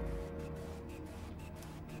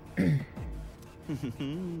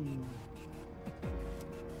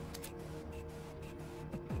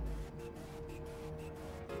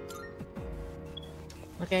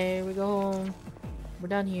 Okay, we go home. We're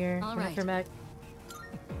done here. All We're right. turn back.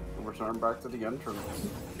 Return back to the entrance.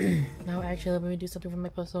 No, actually, let me do something for my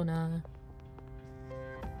persona.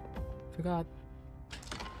 Forgot.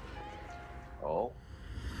 Oh.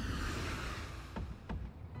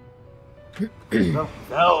 The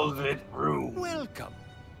Velvet Room. Welcome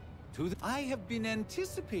to the... I have been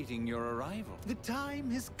anticipating your arrival. The time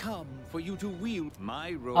has come for you to wield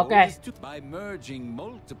my role Okay. is to by merging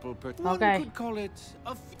multiple Okay. One could call it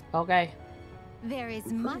a Okay, There is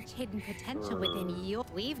much hidden potential within you.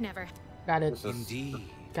 We've never. got it. This is indeed.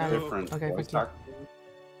 Got it. different Okay, voice thank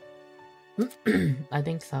acting. I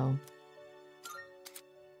think so.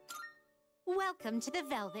 Welcome to the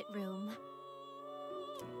Velvet Room.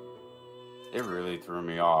 It really threw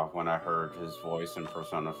me off when I heard his voice in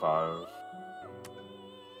Persona 5.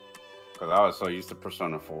 Because I was so used to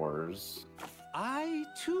Persona 4s. I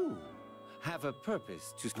too have a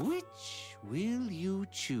purpose to... Which will you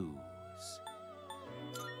choose?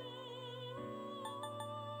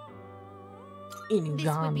 This would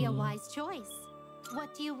be a Inugami. wise choice.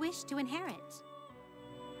 What do you wish to inherit?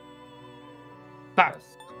 Fuck.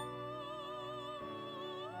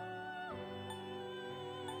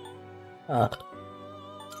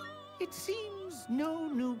 It seems no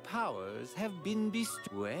new powers have been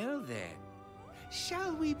bestowed. Well then,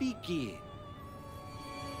 shall we begin?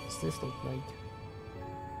 What's this look like?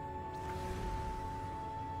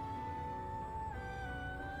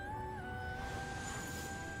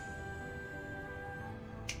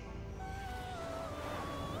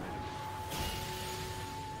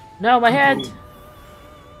 No, my head!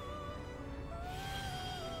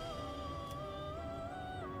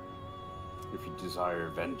 If you desire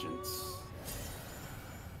vengeance.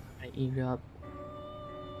 I eat it up.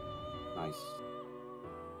 Nice.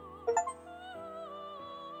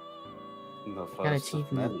 The Got first of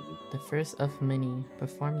achievement. many. The first of many.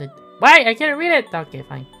 Perform the. Wait, I can't read it. Okay,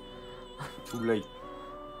 fine. Too late.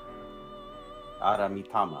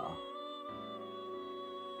 Aramitama.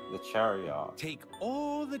 The chariot. Take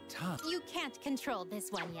all the time. You can't control this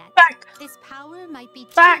one yet. Back! This power might be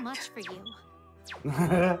Back! too much for you.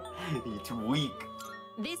 It's weak.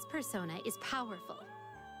 This persona is powerful.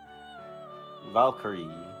 Valkyrie.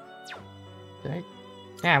 Right?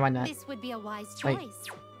 Yeah, why not? This would be a wise Wait. choice.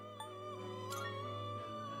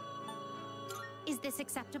 Is this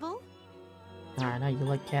acceptable? Nah, no, you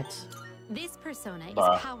like cats. This persona is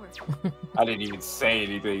Bruh. powerful. I didn't even say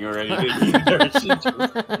anything already. Didn't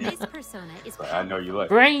either. This persona is But I know you like.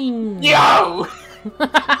 Brain! Yo!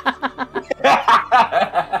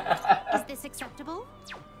 Is this acceptable?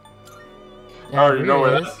 I already know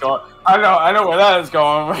where that's going. I know where that is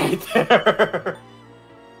going right there.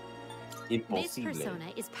 This Impossible. persona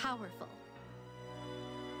is powerful.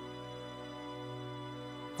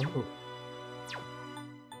 Ooh.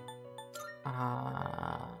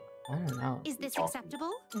 I don't know. Is this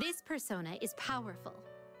acceptable? This persona is powerful.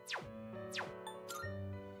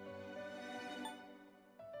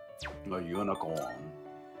 No unicorn.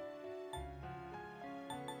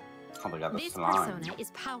 Oh, they got the This slime. persona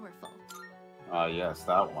is powerful. Yes,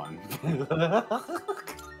 that one.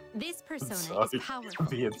 This persona Sorry is powerful.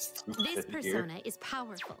 being stupid This here. persona is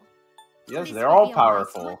powerful. Yes, This they're would all be a wise-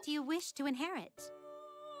 powerful. What do you wish to inherit?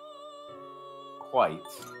 Quite.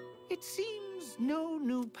 It seems no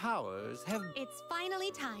new powers have. It's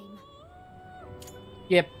finally time.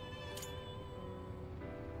 Yep.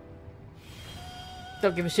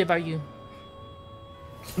 Don't give a shit about you.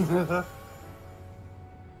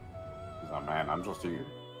 Oh man, I'm just here.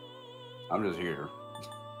 I'm just here.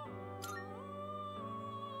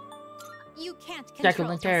 You can't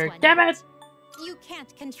Jacqueline control Terror. this one Damn yet. it! You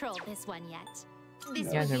can't control this one yet. This You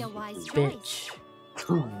would guys be are a wise bitch. choice.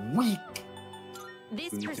 Too weak.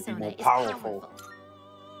 This You need to be persona more is powerful. powerful.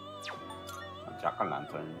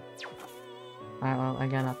 Jack-o'-lantern. Alright, well, I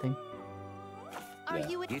got nothing. Are Yeah.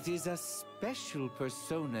 you It is a special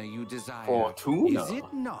persona you desire. Fortuna. Is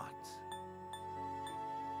it not?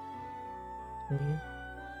 Mhm.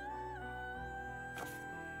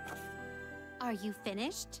 Are you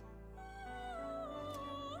finished?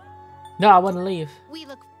 No, I want to leave. We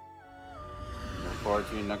look Look forward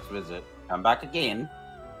to your next visit. Come back again.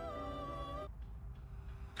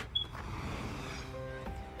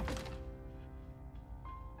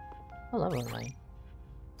 What level am I?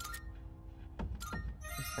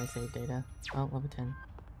 If I save data. Oh, level 10.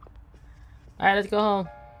 Alright, let's go home.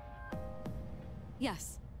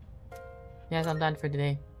 Yes. Yes, I'm done for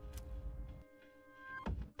today.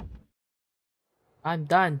 I'm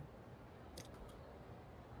done.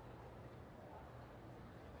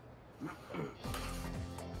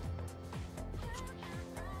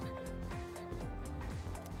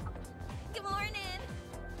 Good morning.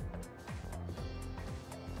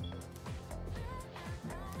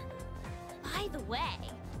 By the way,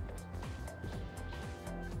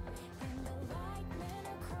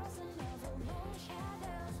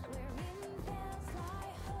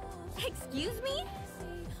 excuse me?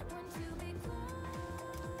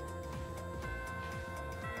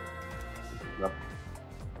 Yep.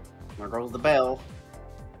 There goes the bell.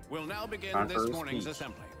 We'll now begin Time for this a morning's speech.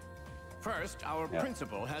 assembly. First, our Yeah.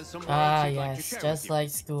 principal has some words Ah, he'd like to yes, share just with you. like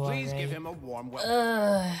school Please already. give him a warm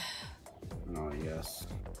welcome. Oh, yes.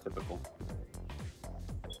 Typical.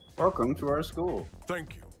 Welcome to our school.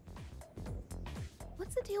 Thank you.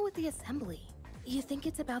 What's the deal with the assembly? You think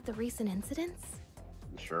it's about the recent incidents?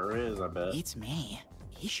 It sure is, I bet. It's me.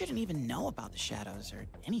 He shouldn't even know about the shadows or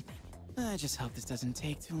anything. I just hope this doesn't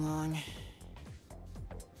take too long.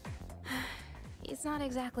 He's not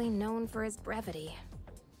exactly known for his brevity.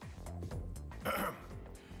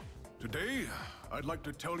 Today, I'd like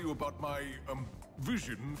to tell you about my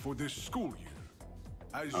vision for this school year.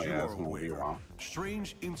 As Oh, you yeah, are it's gonna be a aware, while.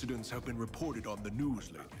 strange incidents have been reported on the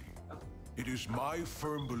news lately. It is my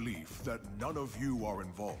firm belief that none of you are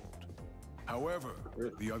involved. However,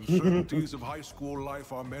 the uncertainties of high school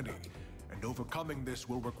life are many, and overcoming this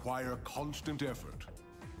will require constant effort.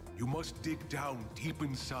 You must dig down deep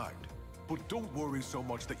inside, but don't worry so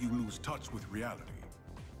much that you lose touch with reality.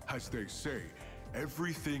 As they say,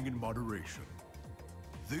 everything in moderation.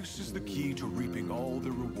 This is the key to reaping all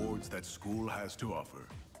the rewards that school has to offer.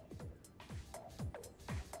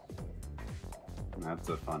 That's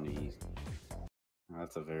a funny.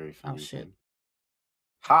 That's a very funny shit. thing.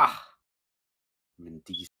 Ha! I'm in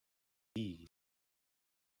DC.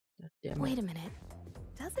 Damn Wait it. a minute.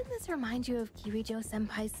 Doesn't this remind you of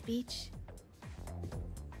Kirijo-senpai's speech?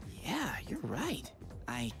 Yeah, you're right.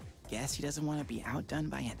 I guess he doesn't want to be outdone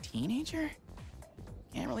by a teenager?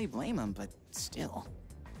 Can't really blame him, but still.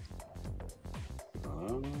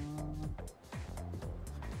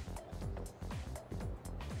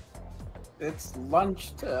 It's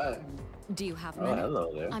lunchtime. Do you have a Oh, minute?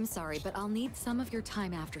 hello there. I'm sorry, but I'll need some of your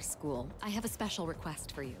time after school. I have a special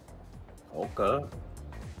request for you. Okay.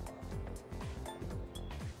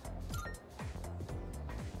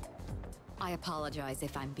 I apologize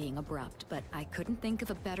if I'm being abrupt, but I couldn't think of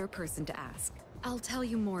a better person to ask. I'll tell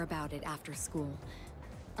you more about it after school.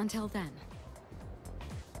 Until then.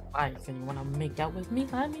 Why? So you want to make out with me,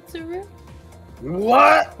 huh, Mitsuru?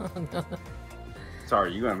 What? Oh, no.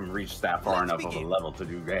 Sorry, you haven't reached that far enough of a level to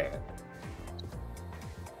do that.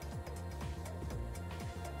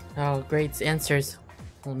 Oh, great answers.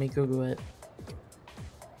 Let me Google it.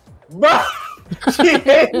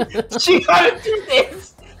 She gotta do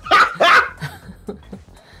this.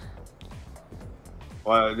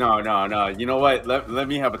 Well, no. You know what? Let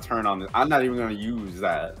me have a turn on this. I'm not even gonna use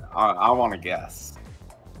that. I want to guess.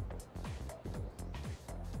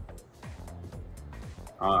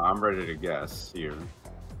 I'm ready to guess here.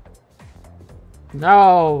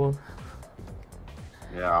 No.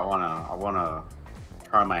 Yeah, I wanna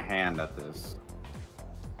try my hand at this.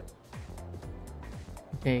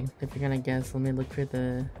 Okay, if you're gonna guess, let me look for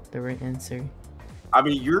the right answer. I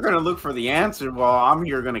mean, you're gonna look for the answer while I'm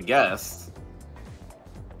here gonna guess.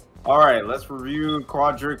 All right, let's review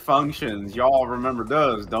quadric functions. Y'all remember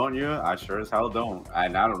those, don't you? I sure as hell don't.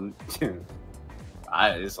 And I don't.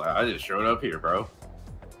 I just showed up here, bro.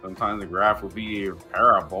 Sometimes the graph will be a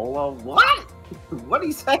parabola. What? What did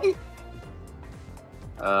he say?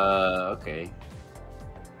 Okay.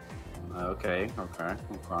 Okay.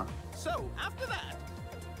 So, after that...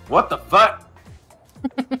 What the fuck?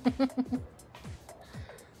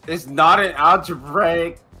 It's not an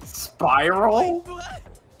algebraic spiral? What?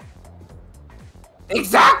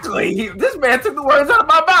 Exactly! This man took the words out of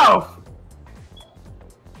my mouth!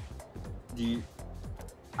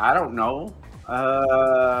 I don't know.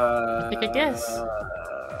 Take a guess.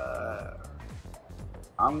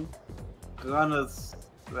 I'm gonna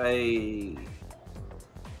say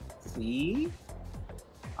C?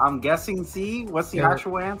 I'm guessing C? What's the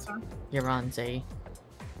actual answer? You're on, Zay.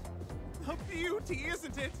 A beauty,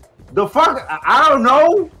 isn't it? The fuck? I don't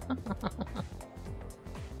know!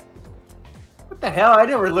 What the hell? I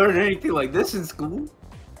never learned anything like this in school.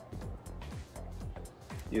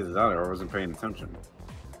 Either that or I wasn't paying attention.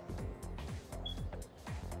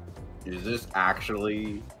 Is this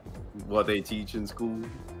actually what they teach in school?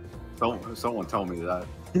 Someone tell me that.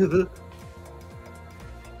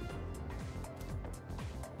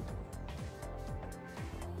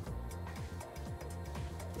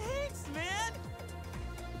 Thanks, man!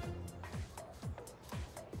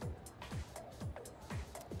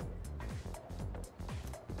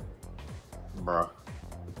 Bruh.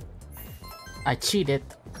 I cheated.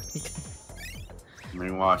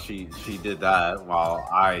 Meanwhile, she did that while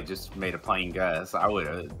I just made a plain guess. I would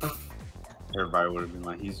have. Everybody would have been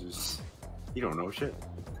like, he don't know shit.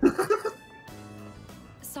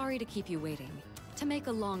 Sorry to keep you waiting. To make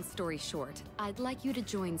a long story short, I'd like you to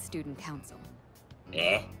join student council.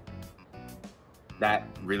 Eh? That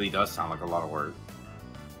really does sound like a lot of work.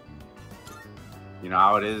 You know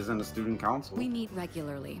how it is in the student council. We meet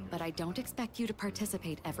regularly, but I don't expect you to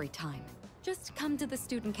participate every time. Just come to the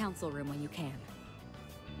student council room when you can.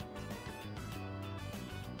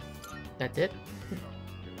 That's it?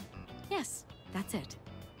 Yes, that's it.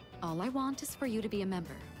 All I want is for you to be a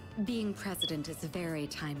member. Being president is very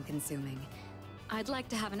time-consuming. I'd like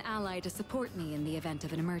to have an ally to support me in the event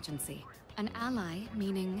of an emergency. An ally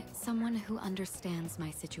meaning someone who understands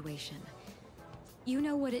my situation. You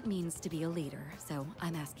know what it means to be a leader, so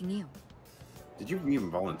I'm asking you. Did you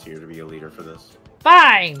even volunteer to be a leader for this?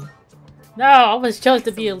 Fine! No, I was chosen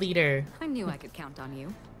to be a leader. I knew I could count on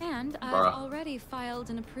you. And I've already filed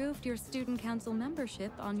and approved your student council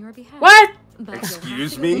membership on your behalf. What? But Excuse you'll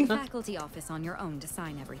have to go me? to the faculty office on your own to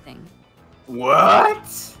sign everything.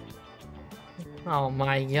 What? Oh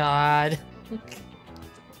my god.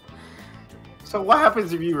 So what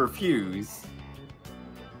happens if you refuse?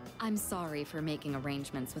 I'm sorry for making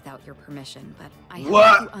arrangements without your permission, but I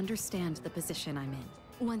What? hope you understand the position I'm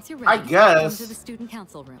in. Once you're I ready, guess. come to the student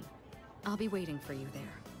council room. I'll be waiting for you there.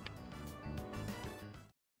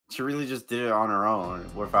 She really just did it on her own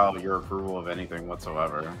without your approval of anything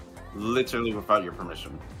whatsoever. Literally without your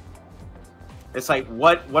permission. It's like,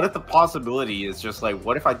 what if the possibility is just like,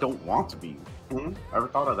 what if I don't want to be? Ever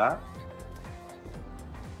thought of that?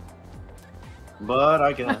 But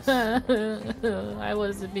I guess. I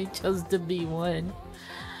wasn't being chosen to be one.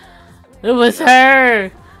 It was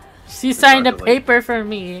her. She signed a paper for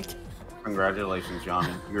me. Congratulations,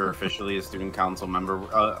 Johnny. You're officially a student council member.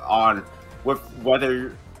 On with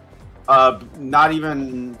whether, not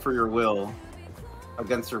even for your will,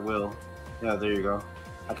 against your will. Yeah, there you go.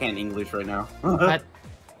 I can't English right now. What?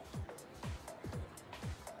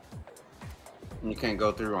 You can't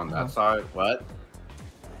go through on that side. What?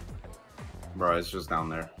 Bro, it's just down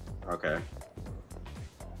there. Okay.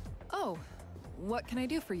 Oh, what can I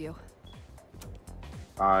do for you?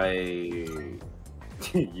 You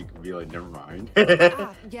can be like, never mind.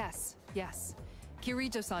 Yes.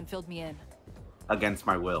 Kirito-san filled me in. Against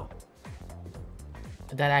my will.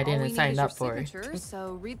 That I didn't sign up for. Signature,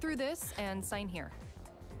 so read through this and sign here.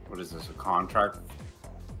 What is this, a contract?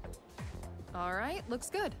 All right, looks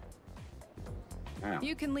good. Damn.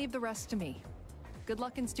 You can leave the rest to me. Good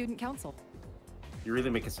luck in student council. You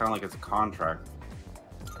really make it sound like it's a contract.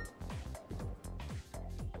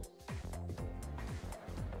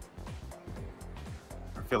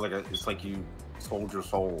 I feel like it's like you sold your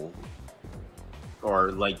soul,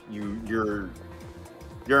 or like you're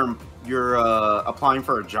applying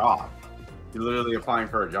for a job. You're literally applying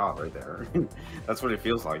for a job right there. That's what it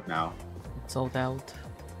feels like now. Sold out.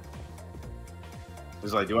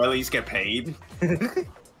 It's like, do I at least get paid?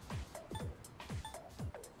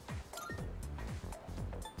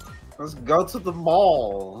 Let's go to the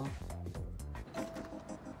mall.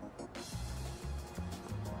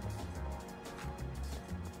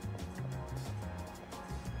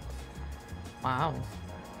 Wow.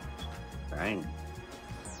 Dang.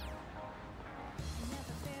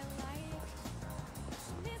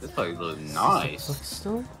 This place looks nice.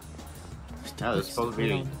 Bookstore? Yeah, it's supposed to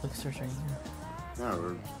be. Bookstore's right here. Yeah,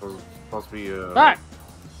 we're supposed to be. Ah!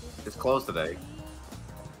 It's closed today.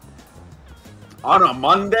 On a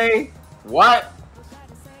Monday? What?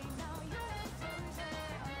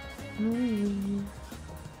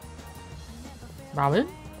 Robin?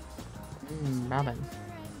 Robin.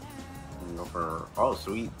 Go for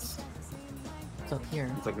sweets. It's up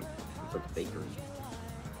here. It's like a bakery.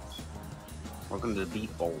 Welcome to the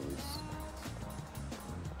beef bowls.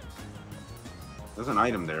 There's an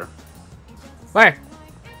item there. Where?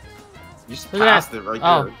 You just Look at passed that. it right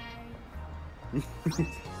there.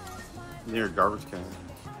 Near a garbage can.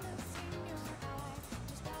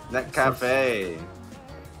 Net Cafe.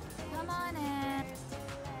 Come on in.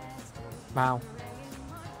 Wow.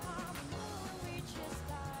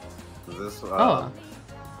 Is this? Oh,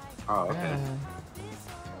 okay. Yeah.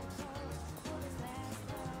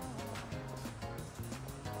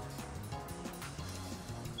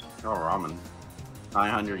 Oh, ramen.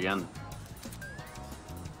 900 yen.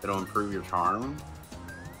 It'll improve your charm.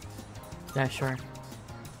 Yeah, sure.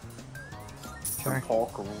 Some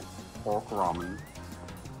pork ramen.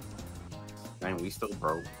 Dang, we still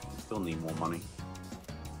broke. We still need more money.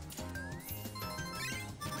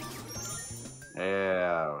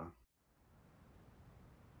 Yeah.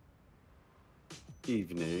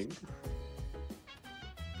 Evening.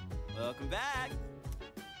 Welcome back.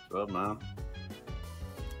 What's up, man?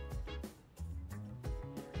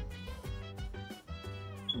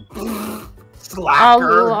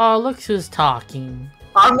 Slacker. Oh, look who's talking.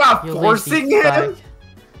 I'm not You forcing lazy him. fuck.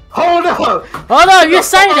 Hold up. Hold on, you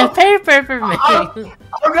signed a paper for me.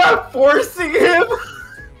 I'm not forcing him.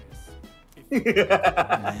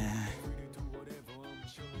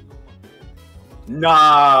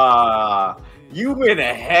 Nah, you went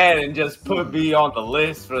ahead and just put me on the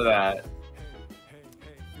list for that.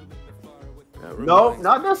 No,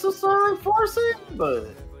 not necessarily forcing, but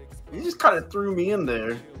you just kind of threw me in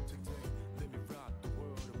there.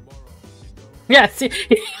 Yeah, see.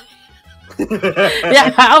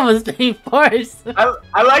 Yeah, I was being forced.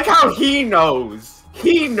 I like how he knows.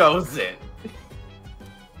 He knows it.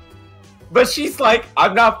 But she's like,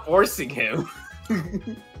 I'm not forcing him.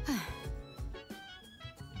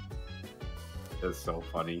 That's so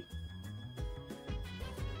funny.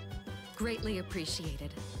 Greatly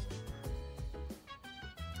appreciated.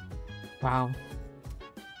 Wow.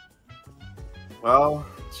 Well,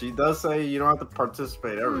 she does say you don't have to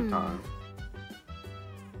participate every time.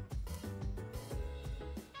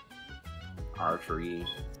 Archery,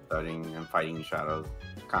 studying, and fighting shadows.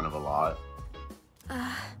 Kind of a lot.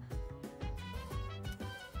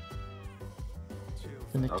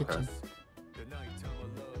 In the Okay. kitchen.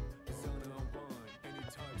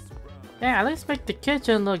 Yeah, at least make the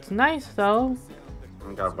kitchen look nice though.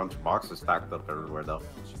 We got a bunch of boxes stacked up everywhere though.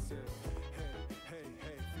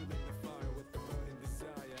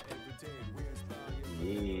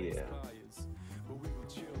 Yeah.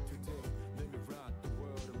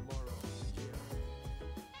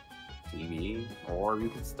 maybe, or you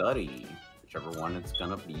can study, whichever one it's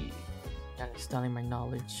gonna be. Gotta study my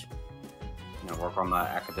knowledge. You know, work on the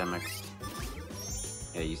academics.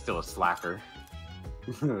 Yeah, you still a slacker.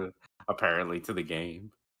 Apparently to the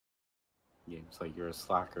game. Game's like you're a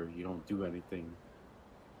slacker. You don't do anything.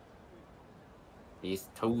 It's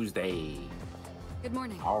Tuesday. Good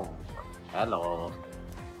morning. Oh, hello.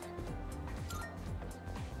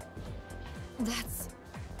 That's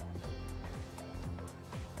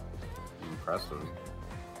impressive.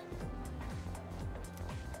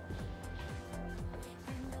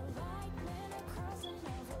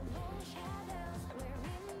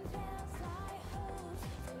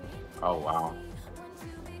 Oh, wow.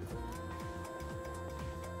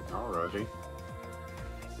 Alrighty.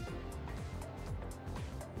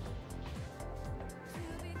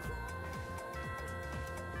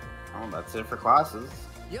 Oh, that's it for classes.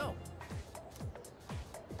 Yo.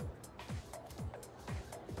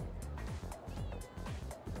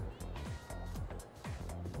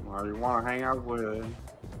 Well, you want to hang out with him?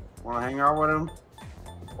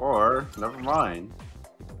 Or, never mind.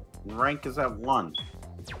 Rank is at 1.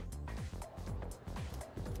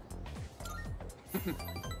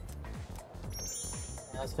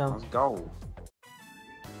 Let's go. Let's go.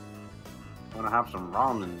 Want to have some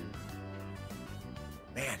ramen.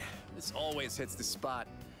 Man, this always hits the spot.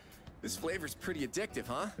 This flavor's pretty addictive,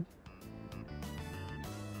 huh?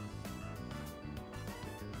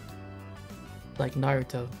 Like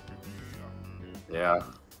Naruto. Yeah.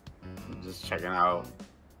 I'm just checking out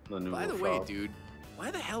the new By the shop. way, dude,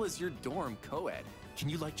 why the hell is your dorm co-ed? Can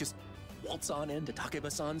you, like, just waltz on into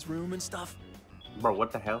Takeba-san's room and stuff? Bro,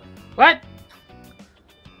 what the hell? What?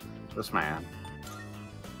 This man.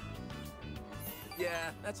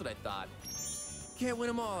 Yeah, that's what I thought. Can't win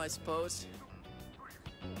them all, I suppose.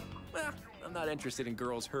 Well, I'm not interested in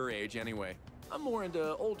girls her age anyway. I'm more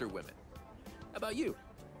into older women. How about you?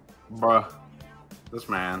 Bruh. This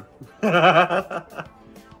man.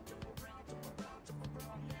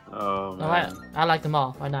 Oh, man. I like them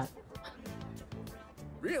all. Why not?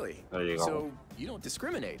 Really? There you go. So you don't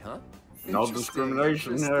discriminate, huh? No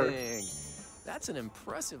discrimination here. Interesting. That's an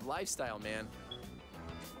impressive lifestyle, man.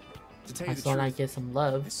 To tell you That's the when truth, I get some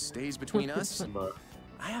love. this stays between us. But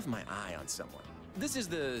I have my eye on someone. This is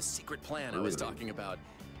the secret plan I was Really? talking about.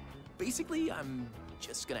 Basically, I'm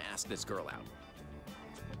just gonna ask this girl out.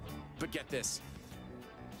 But get this.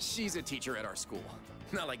 She's a teacher at our school.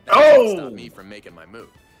 Not like that Oh! stop me from making my move.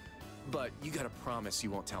 But you gotta promise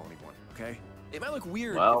you won't tell anyone, okay? It might look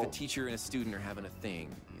weird Well. if a teacher and a student are having a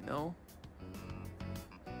thing, you know?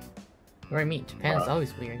 What do you mean? Japan is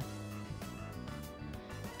always weird.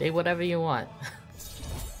 Say whatever you want.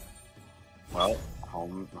 well,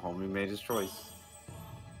 homie made his choice.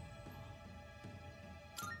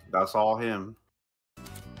 That's all him.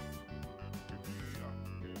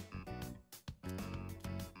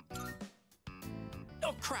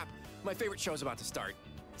 Oh crap! My favorite show's about to start.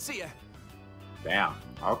 See ya! Damn.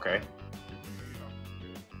 Okay.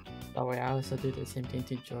 Oh wait, I also do the same thing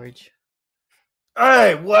to George.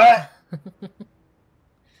 Hey, what?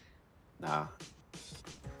 Nah.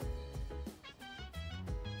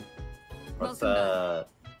 What's Welcome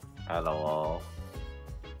hello.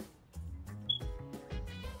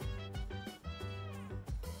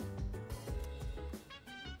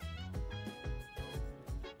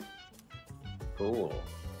 Cool.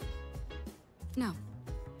 No.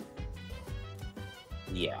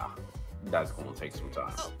 Yeah. That's gonna take some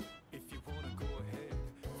time.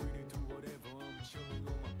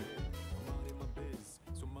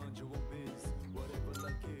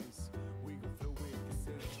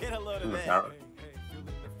 Get a load of that. That-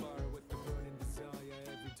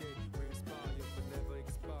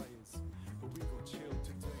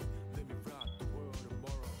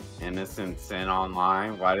 Innocent Sin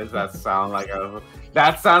Online. Why does that sound like a?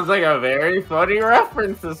 That sounds like a very funny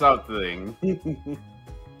reference to something.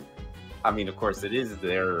 I mean, of course, it is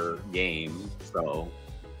their game, so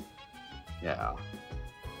yeah.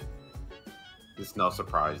 There's no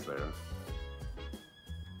surprise there.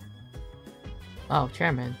 Oh,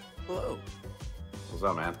 chairman. Hello. What's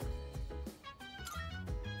up, man?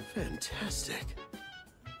 Fantastic.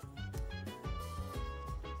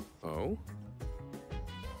 Oh?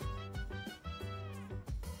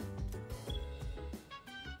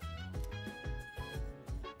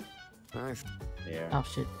 Nice. Yeah. Oh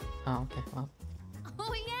shit. Oh okay. Well.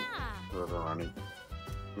 Oh yeah. Whoever running.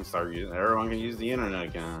 I'm sorry. Everyone can use the internet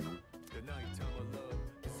again.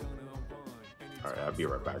 All right, I'll be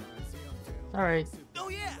right back. All right. Oh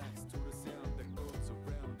yeah.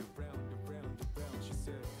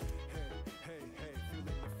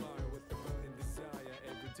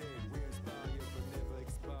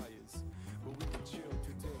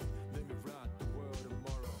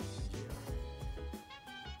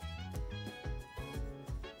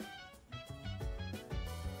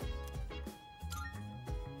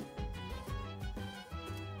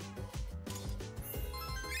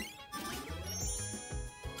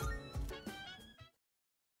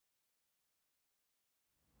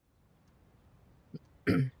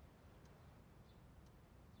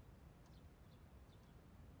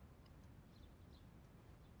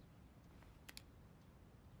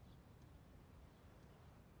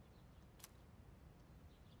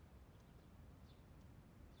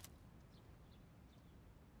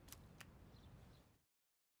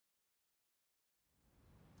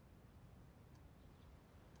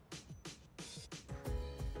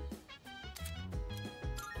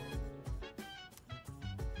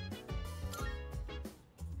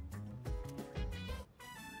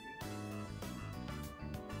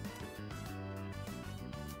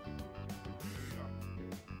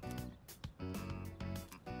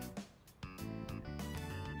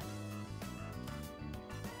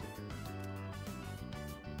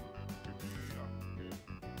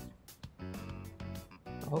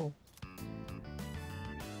 Oh.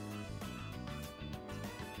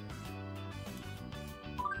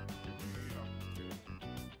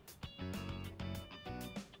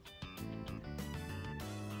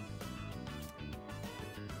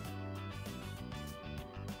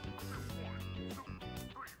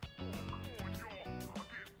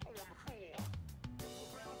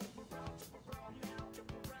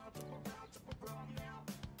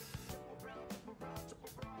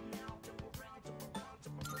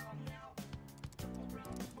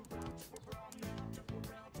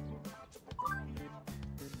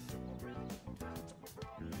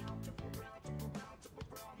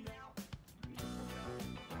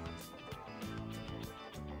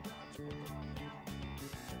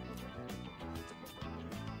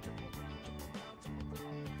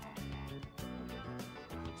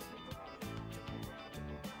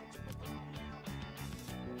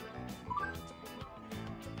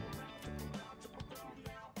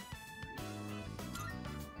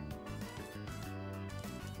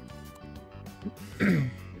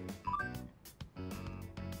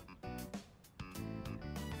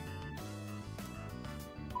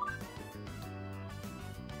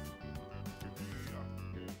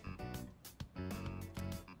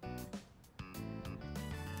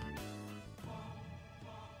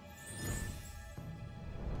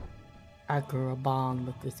 I grew a bond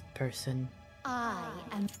with this person. I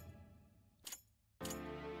am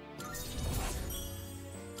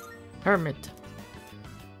Hermit.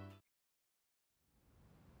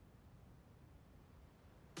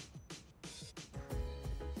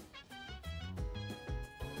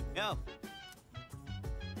 Yo.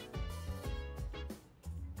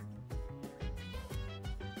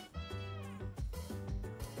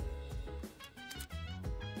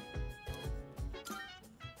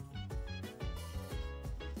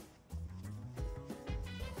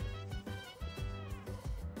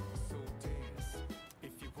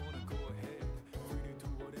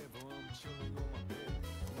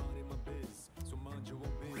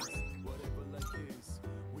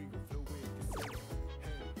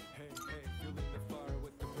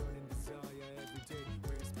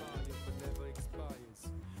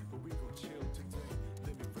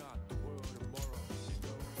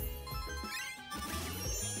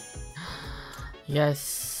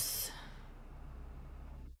 Yes.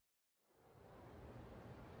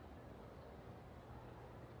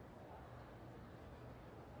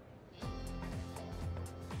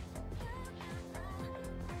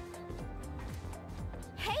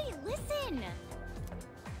 Hey, listen!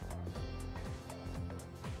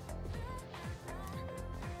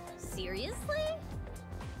 Seriously?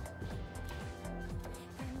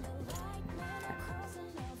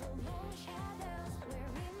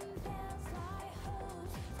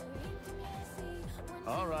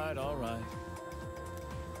 All right.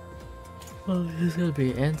 Well, there's gonna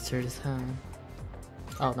be answers, huh?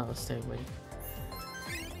 Oh no, stay away.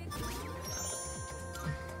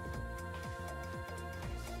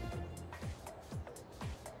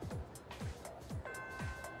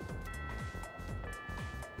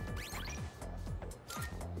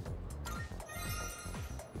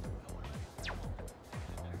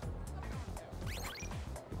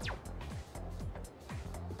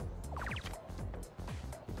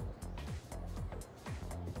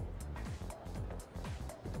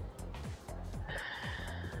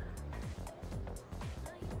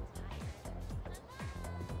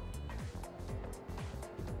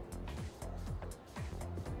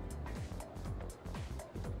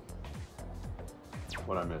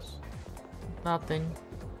 What'd I miss? Nothing.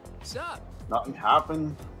 What's up? Nothing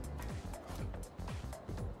happened.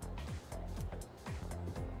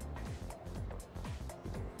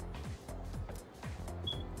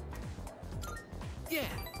 Yeah.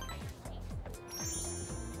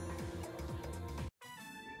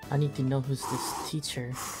 I need to know who's this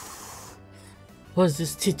teacher. Who's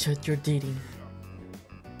this teacher you're dating?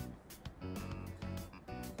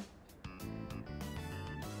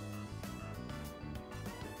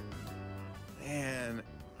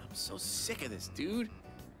 so sick of this, dude.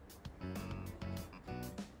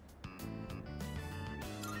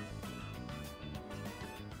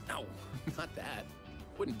 No, not that.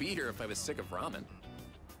 Wouldn't be here if I was sick of ramen.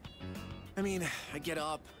 I mean, I get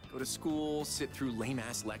up, go to school, sit through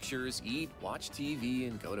lame-ass lectures, eat, watch TV,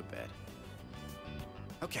 and go to bed.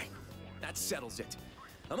 Okay, that settles it.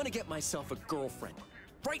 I'm gonna get myself a girlfriend.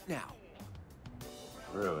 Right now.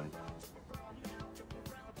 Really?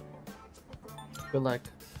 Good luck.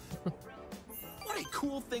 What a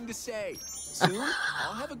cool thing to say. Soon,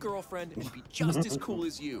 I'll have a girlfriend and be just as cool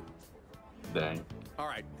as you. Dang. All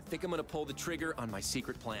right, I think I'm gonna pull the trigger on my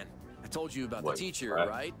secret plan. I told you about Wait, the teacher, what?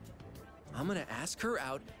 right? I'm gonna ask her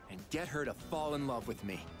out and get her to fall in love with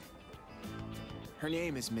me. Her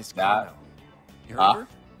name is Miss Kano. You heard of her?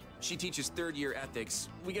 She teaches third-year ethics.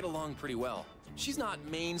 We get along pretty well. She's not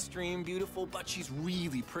mainstream beautiful, but she's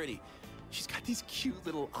really pretty. She's got these cute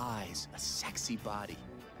little eyes, a sexy body.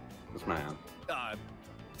 This man.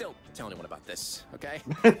 Don't tell anyone about this, okay?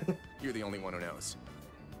 You're the only one who knows.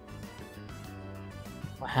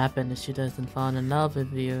 What happened if she doesn't fall in love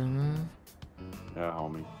with you? Hmm? Yeah,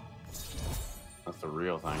 homie. That's the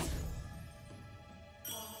real thing.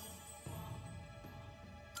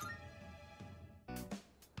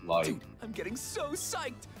 Like, dude, I'm getting so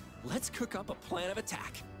psyched. Let's cook up a plan of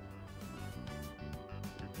attack.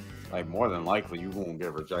 like more than likely you won't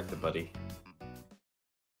get rejected, buddy.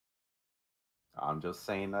 I'm just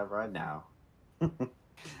saying that right now.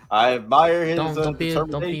 I admire his Don't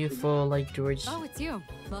determination. be a fool like George. Oh, it's you.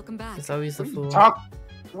 Welcome back. He's always a fool.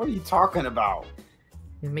 What are you talking about?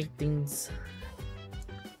 You make things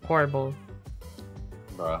horrible.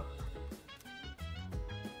 Bruh.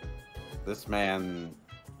 This man...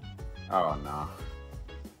 Oh, no.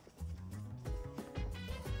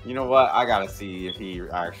 You know what? I gotta see if he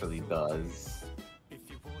actually does.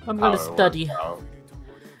 I'm gonna how it study. works out.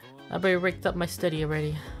 I already rigged up my study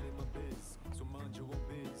already.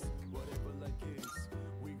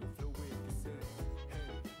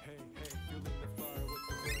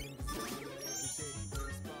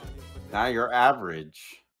 Now you're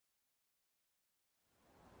average.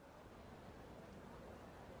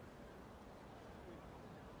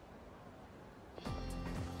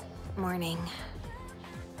 Morning.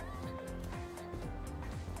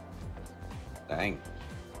 Dang.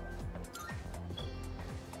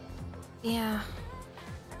 Yeah.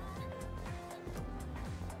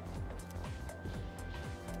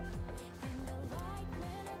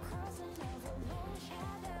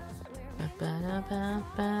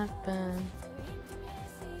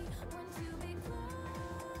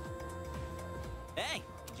 Hey,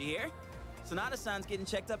 did you hear? Sonata-san's getting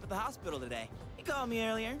checked up at the hospital today. He called me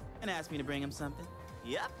earlier and asked me to bring him something.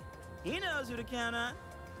 Yep, he knows who to count on.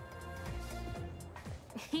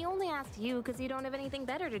 He only asked you because you don't have anything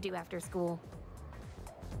better to do after school.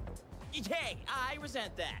 Hey, I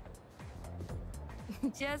resent that.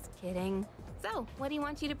 Just kidding. So, what do you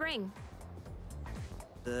want you to bring?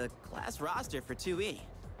 The class roster for 2E.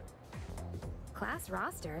 Class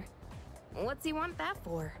roster? What's he want that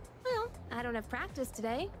for? Well, I don't have practice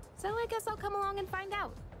today, so I guess I'll come along and find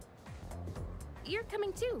out. You're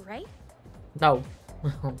coming too, right? No.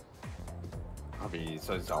 I mean, he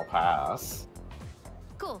says I'll pass.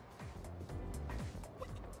 Cool.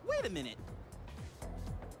 Wait a minute.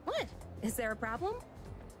 What? Is there a problem?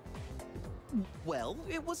 Well,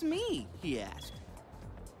 it was me, he asked.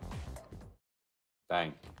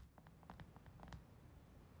 Dang.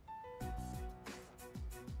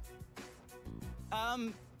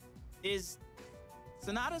 Is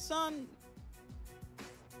Sonata-san...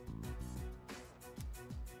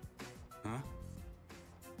 Huh?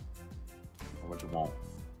 What you want?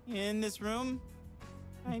 in this room,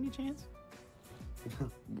 by any chance?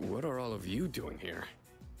 What are all of you doing here?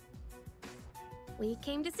 We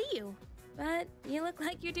came to see you, but you look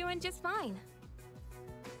like you're doing just fine.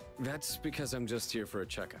 That's because I'm just here for a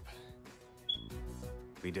checkup.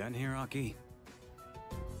 We done here, Aki?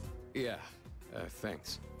 Yeah,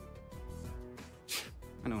 thanks.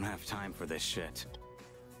 I don't have time for this shit.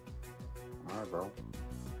 Alright, bro.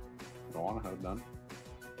 Go on ahead, then.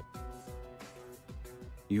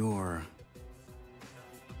 You're...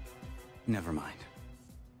 Never mind.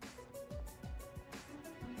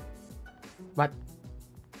 What?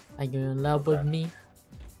 Are you in love with me?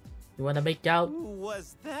 You wanna make out? Who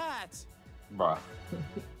was that? Bruh.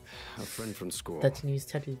 A friend from school. That's news,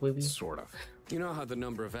 Teddy, baby. Sort of. You know how the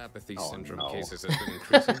number of apathy syndrome no. cases has been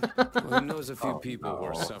increasing? Well, he knows a few people who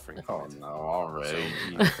are suffering from it. No, already.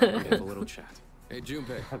 So we have a little chat. Hey,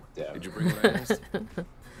 Junpei, did you bring what I asked? Of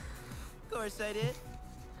course I did.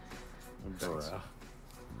 Bruh.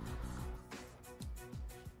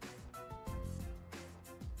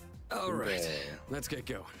 All right, let's get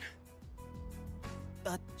going.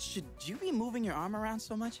 Should you be moving your arm around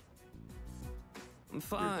so much? I'm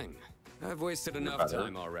fine. I've wasted enough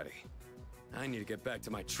time already. I need to get back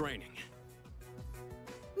to my training.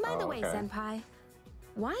 By the way, Senpai,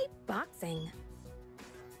 why boxing?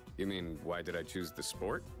 You mean, why did I choose the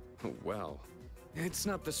sport? Well, it's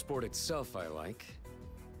not the sport itself I like.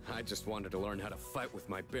 I just wanted to learn how to fight with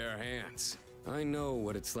my bare hands. I know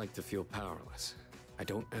what it's like to feel powerless. I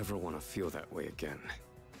don't ever want to feel that way again.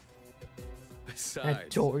 Besides,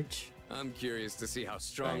 George, I'm curious to see how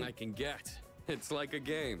strong I can get. It's like a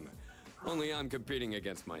game, only I'm competing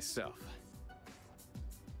against myself.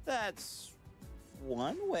 That's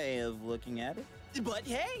one way of looking at it. But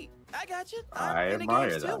hey, I got you. I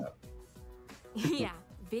admire that. Yeah,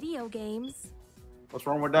 video games. What's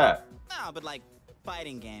wrong with that? No, but like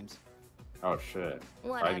fighting games. Oh shit.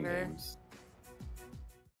 Whatever. Fighting games.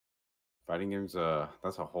 Fighting games,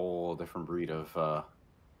 that's a whole different breed of,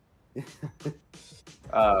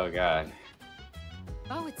 oh god.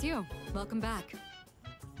 Oh, it's you. Welcome back.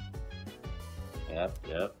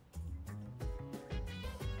 Yep.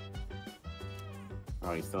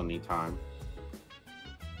 Oh, you still need time.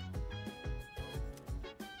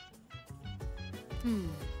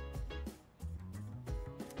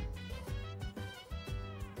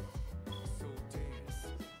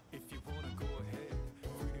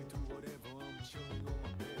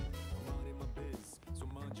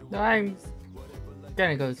 I'm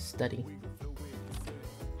gonna go study.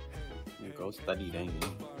 You go study, dang it.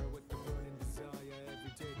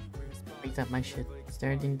 Is that my shit? Is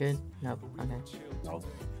there anything good? Nope. Okay. Nope.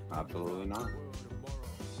 Absolutely not.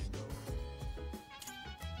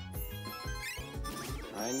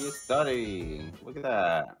 And you study. Look at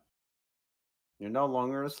that. You're no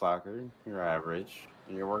longer a slacker. You're average.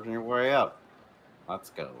 And you're working your way up.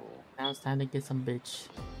 Let's go. Now it's time to get some bitch.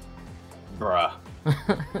 Bruh.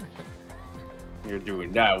 You're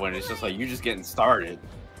doing that when it's just like you just getting started.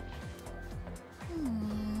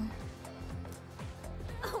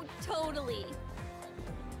 Oh, totally.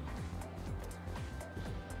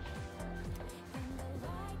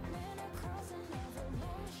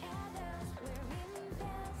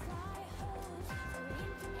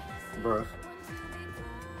 Bruh.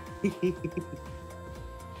 Just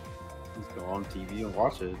go on TV and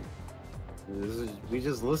watch it. We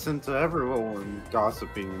just listen to everyone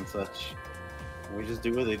gossiping and such. We just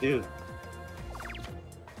do what they do.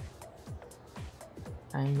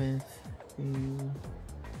 I'm with the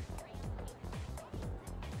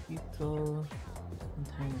people.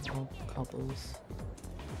 Sometimes old couples.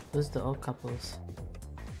 Who's the old couples?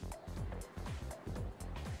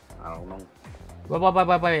 I don't know.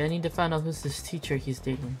 Wait, I need to find out who's this teacher he's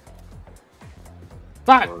dating.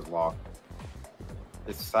 Fuck! Door's locked.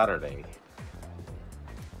 It's Saturday.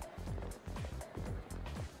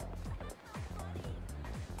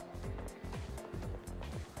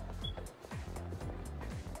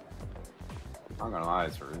 I'm not gonna lie,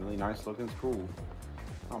 it's a really nice looking school.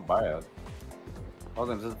 Not bad.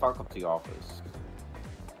 Welcome to the faculty office.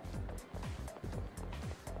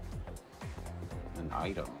 An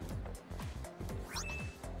item.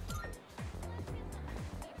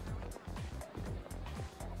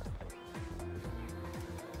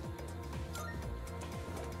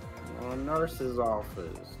 A nurse's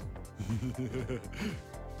office.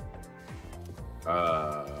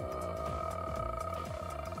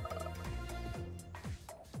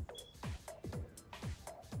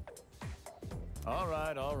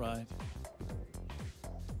 All right.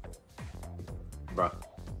 Bruh.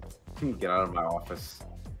 Get out of my office.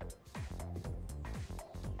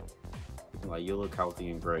 Like, you look healthy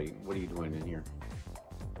and great. What are you doing in here?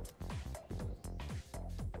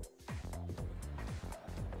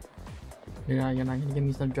 You're not gonna give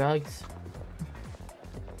me some drugs?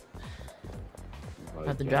 Like,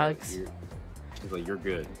 Not the drugs? She's like, you're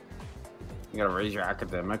good. You gotta raise your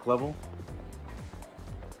academic level?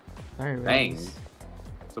 Alright, Dang.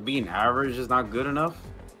 So being average is not good enough?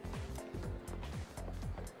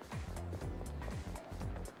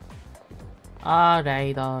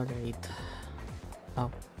 Alright. Oh.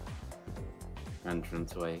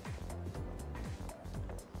 Entranceway.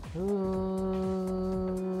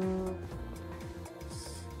 Ooh.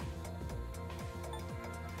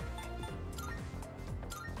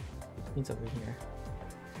 He's over here.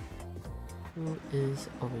 Who is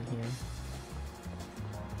over here?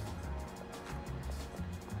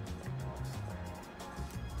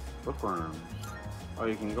 Bookworms. Oh,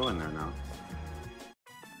 you can go in there now.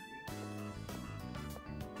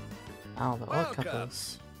 Oh, the old Welcome.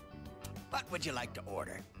 couples. What would you like to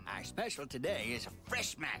order? Our special today is a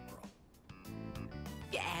fresh mackerel.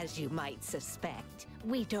 As you might suspect,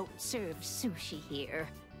 we don't serve sushi here.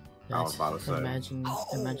 I was about to say. Imagine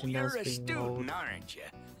you're us a being student, old. aren't you?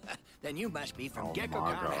 Then you must be from Oh Gecko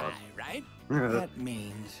my God. High, right? That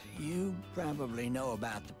means you probably know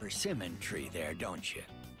about the persimmon tree there, don't you?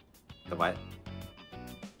 The what?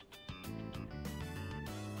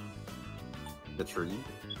 The tree?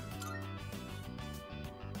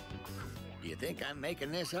 You think I'm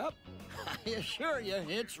making this up? I assure you,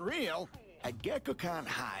 it's real. At Gekkoukan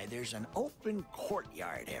High, there's an open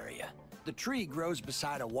courtyard area. The tree grows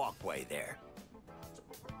beside a walkway there.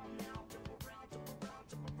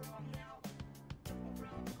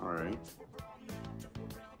 All right.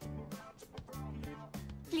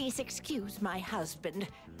 Please excuse my husband.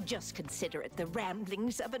 Just consider it the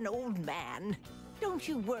ramblings of an old man. Don't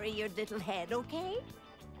you worry your little head, okay?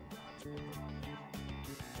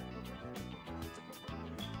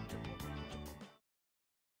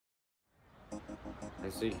 I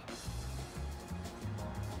see.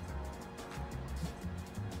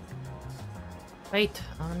 Wait,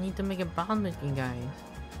 I need to make a bond with you guys.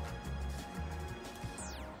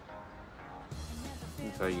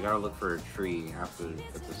 So you gotta look for a tree after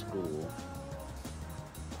at the school.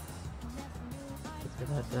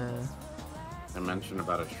 I mentioned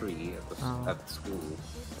about a tree at the school,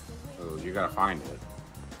 so you gotta find it.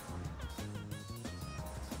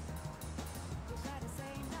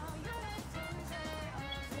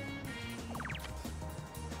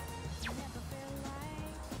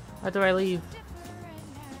 How do I leave?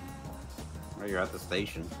 Oh, you're at the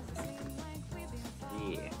station.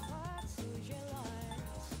 Yeah.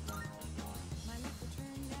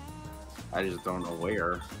 I just don't know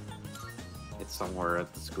where. It's somewhere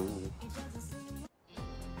at the school.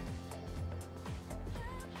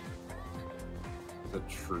 The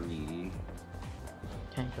tree.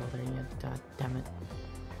 Can't go there yet. God damn it.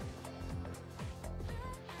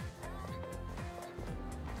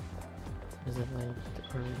 Is it like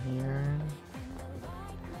over here?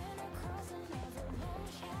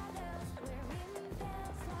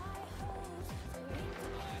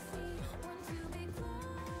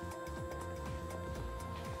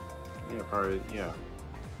 Yeah, probably, yeah.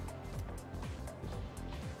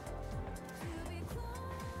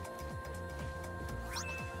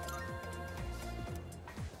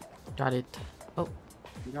 Got it. Oh.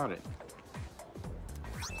 You got it.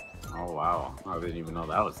 Oh, wow. I didn't even know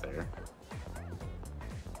that was there.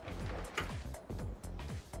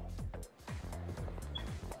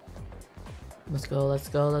 Let's go, let's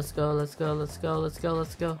go, let's go, let's go, let's go, let's go,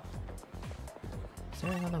 let's go. Is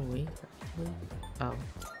there another way to leave? Oh.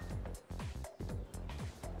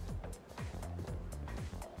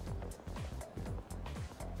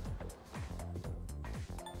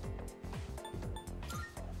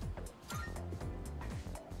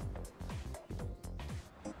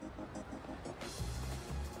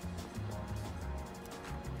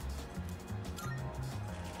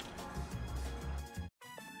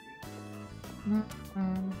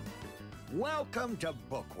 Welcome to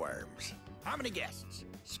Bookworms. How many guests?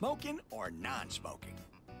 Smoking or non-smoking?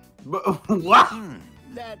 What?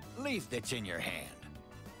 That leaf that's in your hand.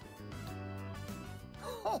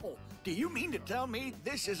 Oh, do you mean to tell me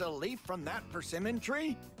this is a leaf from that persimmon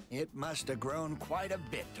tree? It must have grown quite a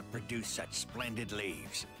bit to produce such splendid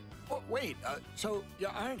leaves. Oh, wait, so you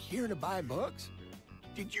aren't here to buy books?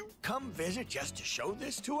 Did you come visit just to show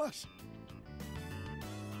this to us?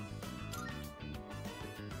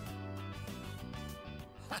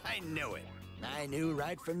 I knew it. I knew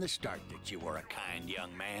right from the start that you were a kind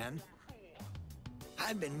young man.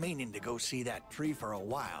 I've been meaning to go see that tree for a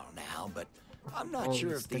while now, but I'm not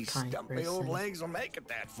sure if these stumpy old legs will make it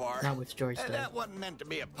that far. Not with George, though. That wasn't meant to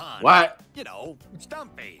be a pun. What? You know,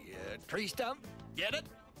 stumpy. Tree stump. Get it?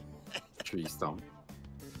 Tree stump.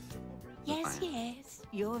 Yes, yes.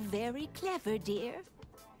 You're very clever, dear.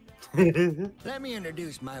 Let me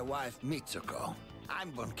introduce my wife, Mitsuko.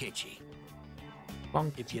 I'm Bunkichi.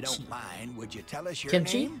 If you don't mind, would you tell us your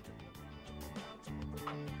name?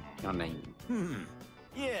 Your name.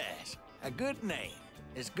 Yes, a good name.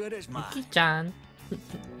 As good as mine. John.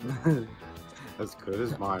 As good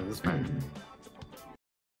as mine, this man.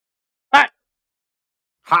 Ah!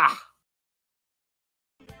 Ha!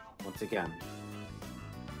 Once again.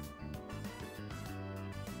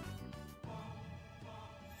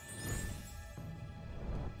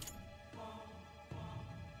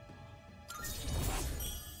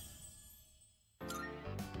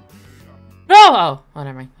 No! Oh,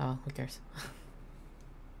 never mind. Oh, who cares?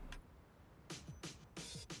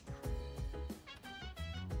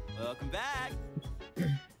 Welcome back.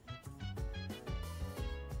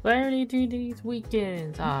 Where do you do these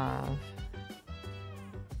weekends off?